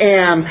what I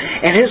am,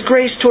 and His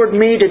grace toward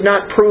me did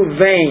not prove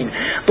vain.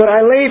 But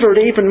I labored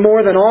even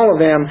more than all of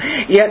them,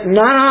 yet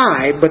not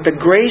I, but the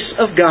grace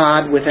of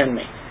God within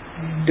me.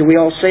 Do we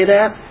all say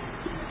that?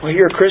 Well,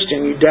 you're a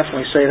Christian, you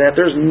definitely say that.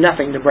 There's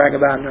nothing to brag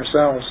about in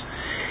ourselves.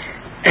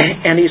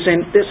 And he's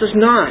saying, this is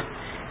not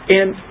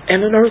in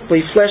an earthly,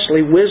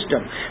 fleshly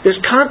wisdom. This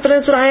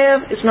confidence that I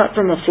have, it's not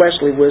from a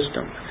fleshly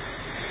wisdom.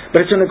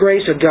 But it's in the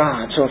grace of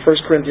God. So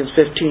 1 Corinthians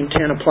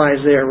 15:10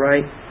 applies there,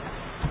 right?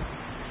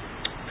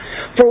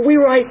 For we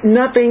write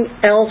nothing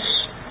else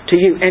to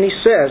you. And he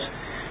says,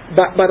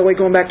 by the way,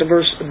 going back to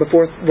verse 13,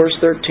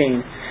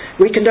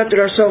 we conducted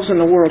ourselves in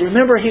the world.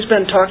 Remember, he's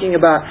been talking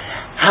about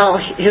how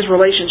his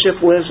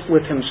relationship was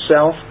with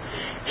himself,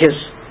 his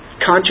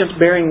conscience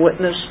bearing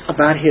witness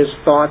about his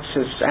thoughts,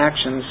 his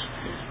actions,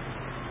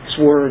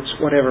 his words,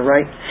 whatever,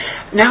 right?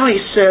 Now he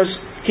says,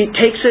 he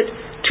takes it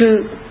to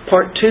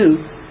part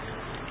 2.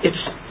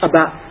 It's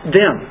about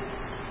them.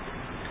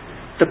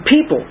 The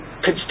people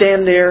could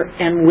stand there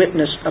and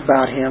witness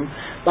about him.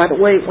 By the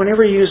way,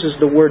 whenever he uses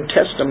the word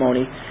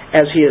testimony,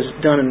 as he has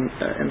done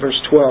in verse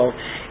 12,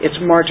 it's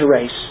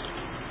martyres.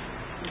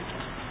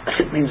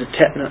 It means a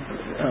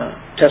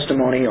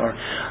testimony, or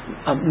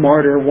a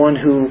martyr, one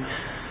who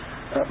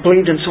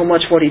believed in so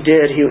much what he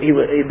did,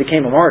 he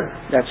became a martyr.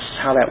 That's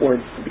how that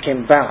word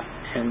became about.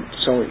 And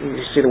so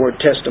you see the word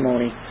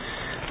testimony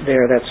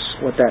there, that's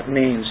what that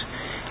means.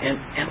 And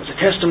it was a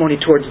testimony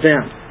towards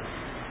them.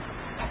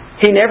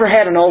 He never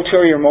had an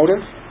ulterior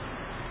motive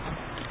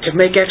to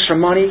make extra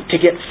money, to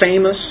get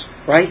famous,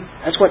 right?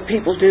 That's what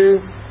people do.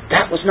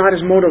 That was not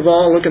his motive at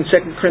all. Look in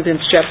 2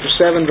 Corinthians chapter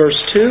 7, verse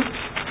 2.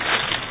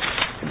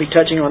 We'll be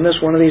touching on this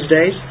one of these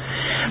days.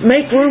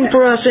 Make room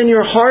for us in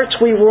your hearts.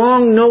 We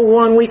wronged no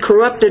one. We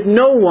corrupted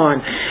no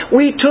one.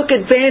 We took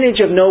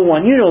advantage of no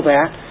one. You know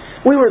that.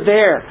 We were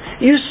there.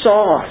 You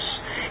saw us.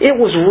 It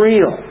was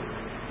real.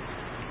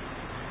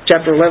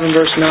 Chapter 11,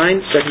 verse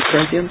 9, 2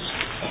 Corinthians.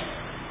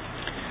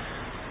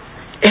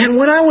 And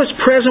when I was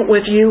present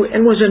with you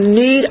and was in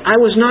need,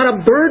 I was not a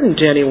burden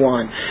to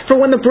anyone. For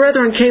when the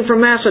brethren came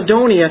from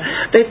Macedonia,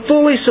 they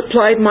fully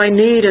supplied my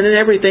need, and in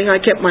everything I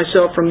kept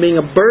myself from being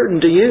a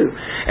burden to you,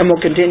 and will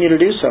continue to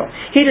do so.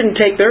 He didn't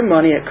take their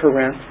money at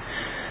Corinth.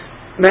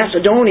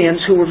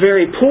 Macedonians who were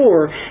very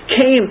poor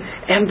came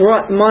and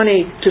brought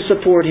money to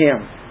support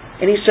him.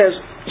 And he says,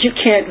 you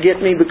can't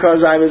get me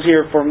because I was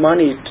here for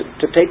money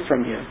to take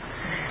from you.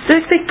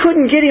 They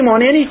couldn't get him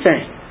on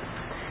anything.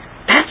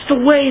 That's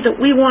the way that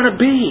we want to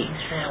be.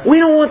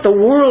 We don't want the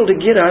world to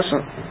get us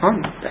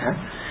on that.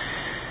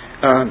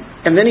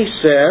 And then he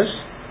says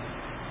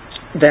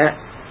that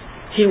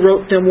he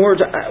wrote them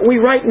words. We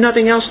write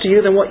nothing else to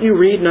you than what you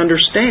read and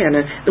understand.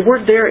 And the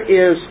word there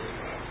is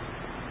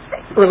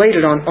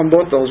related on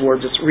both those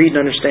words. It's read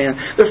and understand.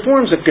 They're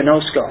forms of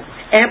gnosko,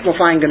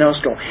 amplifying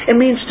gnosko. It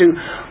means to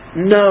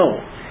know.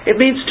 It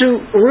means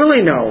to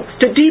really know,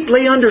 to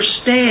deeply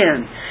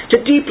understand, to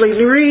deeply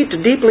read,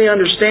 to deeply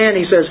understand.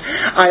 He says,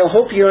 I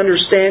hope you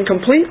understand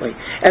completely.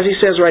 As he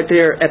says right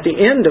there at the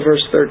end of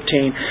verse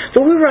 13,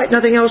 for we write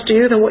nothing else to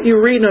you than what you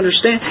read and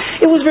understand.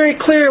 It was very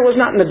clear. It was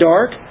not in the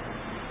dark.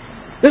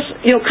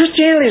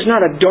 Christianity is not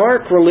a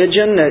dark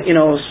religion that,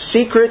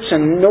 secrets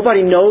and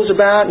nobody knows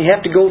about, and you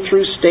have to go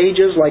through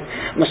stages like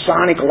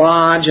Masonic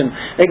Lodge,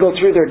 and they go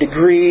through their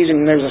degrees,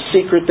 and there's a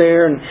secret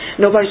there, and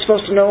nobody's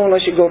supposed to know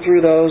unless you go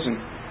through those. And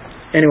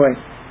anyway,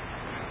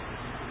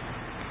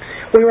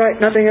 we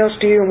write nothing else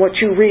to you, and what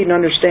you read and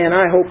understand,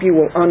 I hope you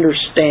will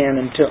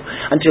understand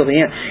until the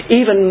end.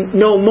 Even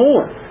know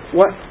more.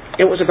 What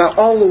it was about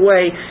all the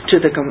way to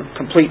the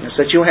completeness,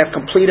 that you'll have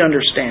complete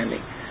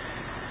understanding.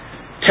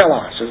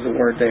 Telos is the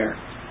word there.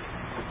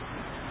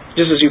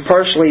 Just as you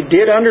partially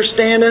did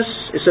understand us,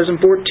 it says in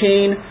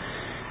 14,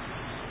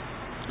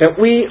 that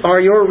we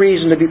are your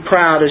reason to be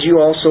proud as you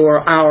also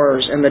are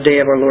ours in the day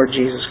of our Lord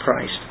Jesus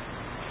Christ.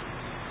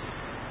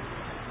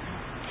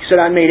 He said,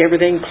 I made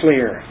everything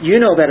clear.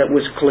 You know that it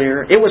was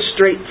clear. It was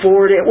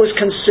straightforward. It was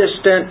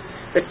consistent.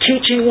 The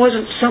teaching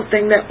wasn't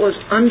something that was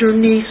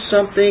underneath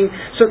something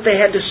so that they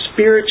had to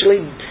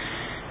spiritually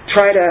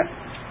try to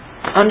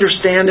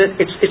understand it.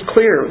 It's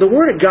clear. The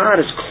Word of God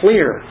is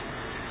clear.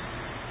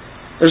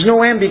 There's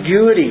no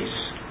ambiguities.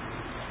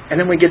 And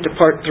then we get to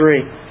part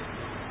 3.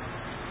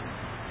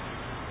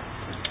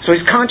 So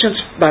he's conscious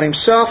about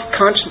himself,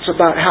 conscious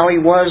about how he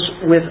was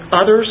with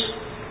others,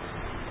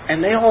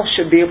 and they all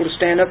should be able to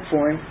stand up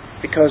for him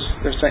because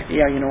they're saying,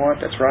 yeah, you know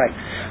what, that's right.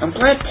 I'm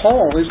glad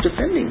Paul is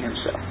defending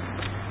himself.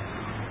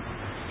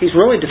 He's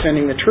really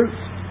defending the truth.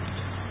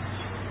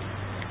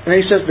 And then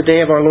he says, the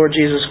day of our Lord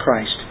Jesus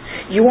Christ.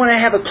 You want to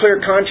have a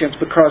clear conscience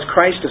because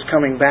Christ is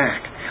coming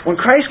back. When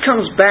Christ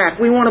comes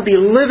back, we want to be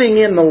living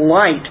in the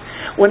light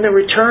when the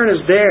return is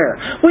there.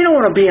 We don't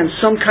want to be in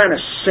some kind of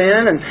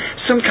sin and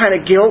some kind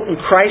of guilt when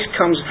Christ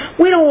comes.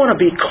 We don't want to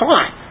be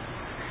caught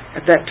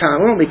at that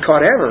time. We don't be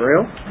caught ever,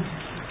 really.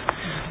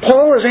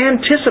 Paul is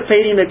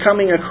anticipating the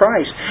coming of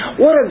Christ.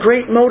 What a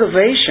great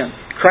motivation.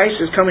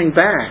 Christ is coming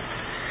back.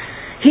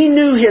 He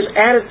knew his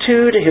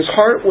attitude, his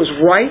heart was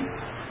right.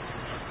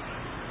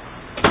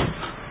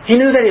 He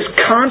knew that his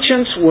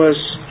conscience was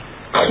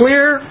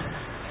clear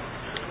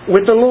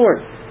with the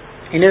Lord.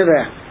 He knew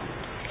that.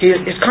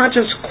 His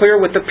conscience is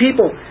clear with the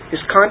people. His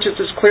conscience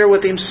is clear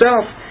with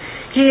himself.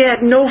 He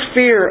had no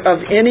fear of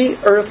any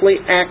earthly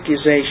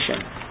accusation.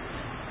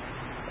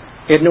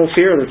 He had no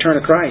fear of the return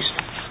of Christ.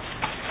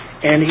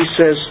 And he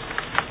says,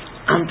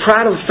 I'm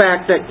proud of the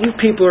fact that you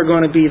people are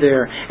going to be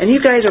there. And you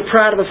guys are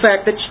proud of the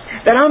fact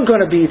that I'm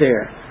going to be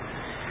there.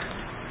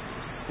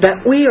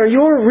 That we are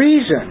your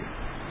reason.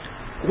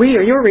 We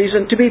are your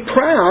reason to be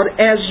proud,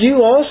 as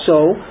you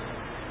also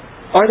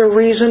are the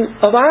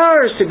reason of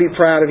ours to be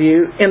proud of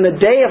you in the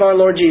day of our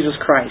Lord Jesus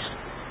Christ.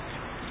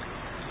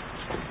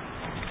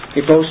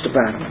 He boasts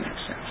about him in that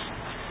sense.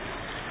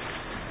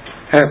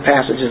 I have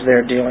passages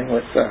there dealing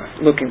with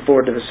looking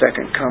forward to the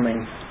second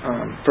coming.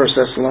 1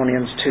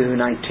 Thessalonians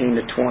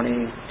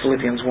 2:19-20,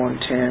 Philippians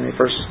 1:10,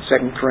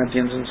 2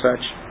 Corinthians and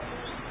such.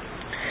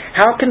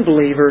 How can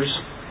believers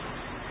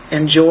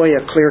enjoy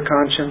a clear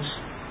conscience?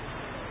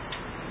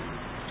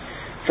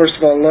 First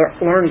of all,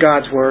 learn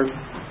God's Word.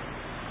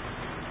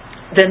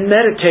 Then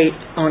meditate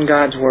on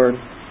God's Word.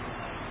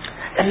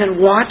 And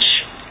then watch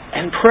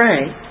and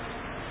pray,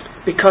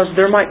 because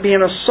there might be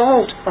an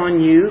assault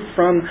on you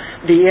from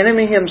the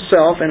enemy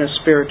himself in a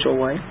spiritual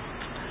way.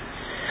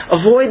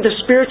 Avoid the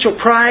spiritual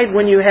pride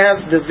when you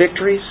have the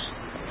victories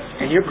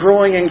and you're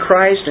growing in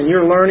Christ and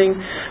you're learning.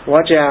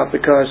 Watch out,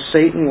 because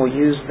Satan will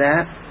use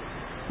that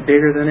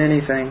bigger than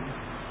anything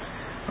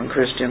on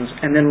Christians.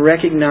 And then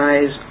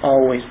recognize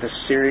always the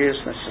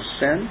seriousness of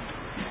sin.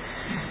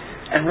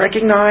 And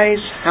recognize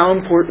how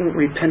important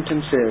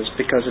repentance is,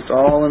 because it's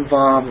all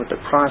involved with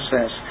the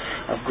process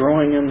of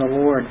growing in the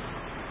Lord.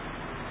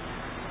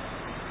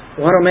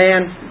 What a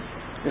man,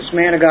 this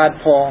man of God,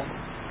 Paul.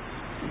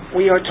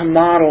 We are to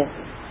model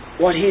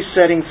what he's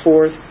setting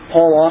forth.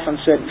 Paul often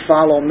said,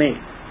 follow me.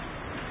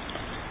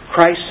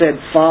 Christ said,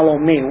 follow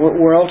me.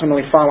 We're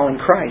ultimately following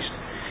Christ.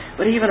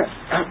 But even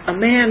a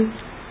man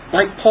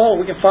like Paul,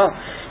 we can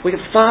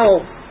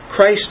follow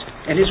Christ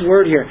and His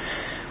Word here.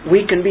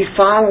 We can be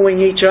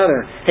following each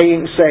other. Hey,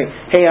 you can say,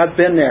 hey, I've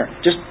been there.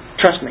 Just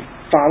trust me.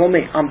 Follow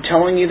me. I'm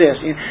telling you this.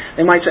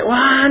 They might say, well,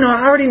 I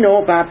already know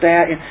about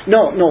that.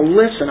 No,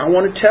 listen. I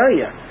want to tell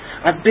you.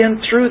 I've been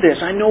through this.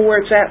 I know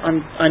where it's at.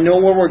 I know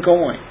where we're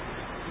going.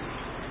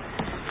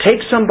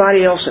 Take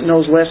somebody else that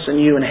knows less than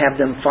you and have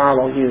them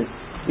follow you.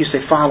 You say,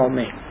 follow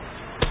me.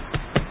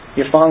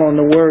 You're following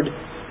the Word.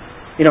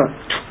 You know,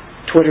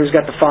 Twitter's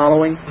got the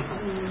following.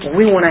 Well,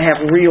 we want to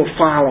have real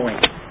following,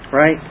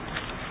 right?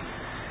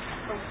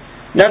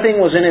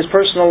 Nothing was in his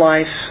personal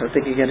life, I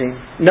think you're getting,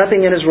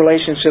 nothing in his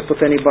relationship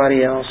with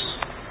anybody else.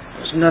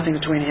 There was nothing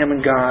between him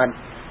and God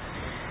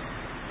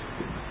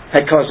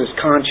that caused his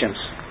conscience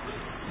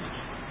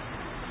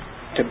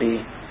to be,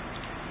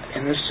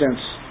 in this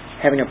sense,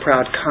 having a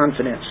proud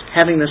confidence,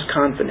 having this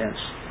confidence.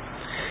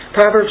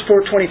 Proverbs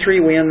 4:23,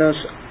 we end this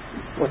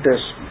with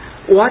this.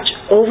 Watch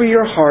over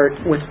your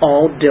heart with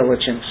all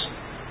diligence,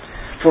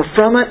 for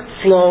from it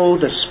flow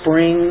the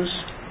springs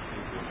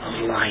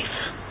of life.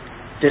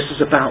 This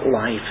is about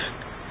life.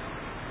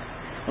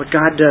 What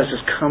God does is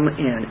come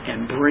in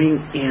and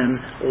bring in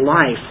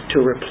life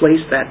to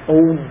replace that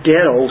old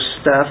dead old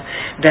stuff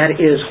that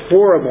is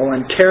horrible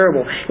and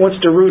terrible. He wants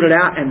to root it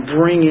out and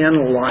bring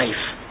in life,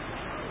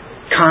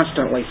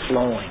 constantly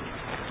flowing.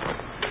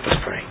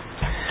 Let's pray.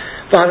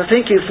 Father,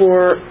 thank you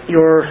for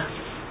your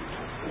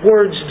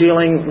words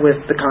dealing with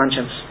the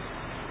conscience.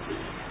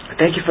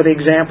 Thank you for the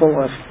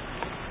example of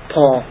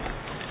Paul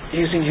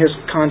using his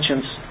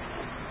conscience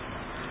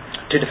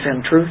to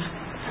defend truth,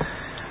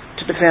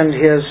 to defend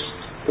his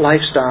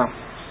lifestyle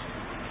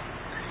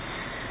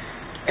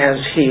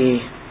as he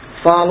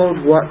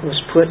followed what was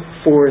put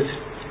forth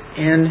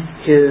in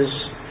His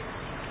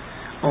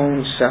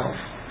own self.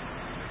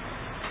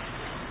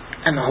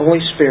 And the Holy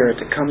Spirit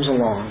that comes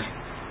along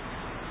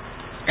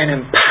and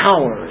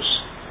empowers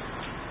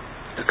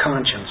the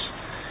conscience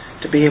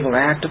to be able to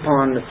act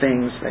upon the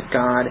things that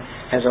God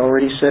has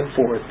already set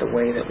forth the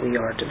way that we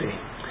are to be.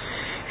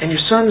 In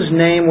your Son's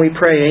name we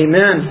pray,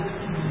 Amen.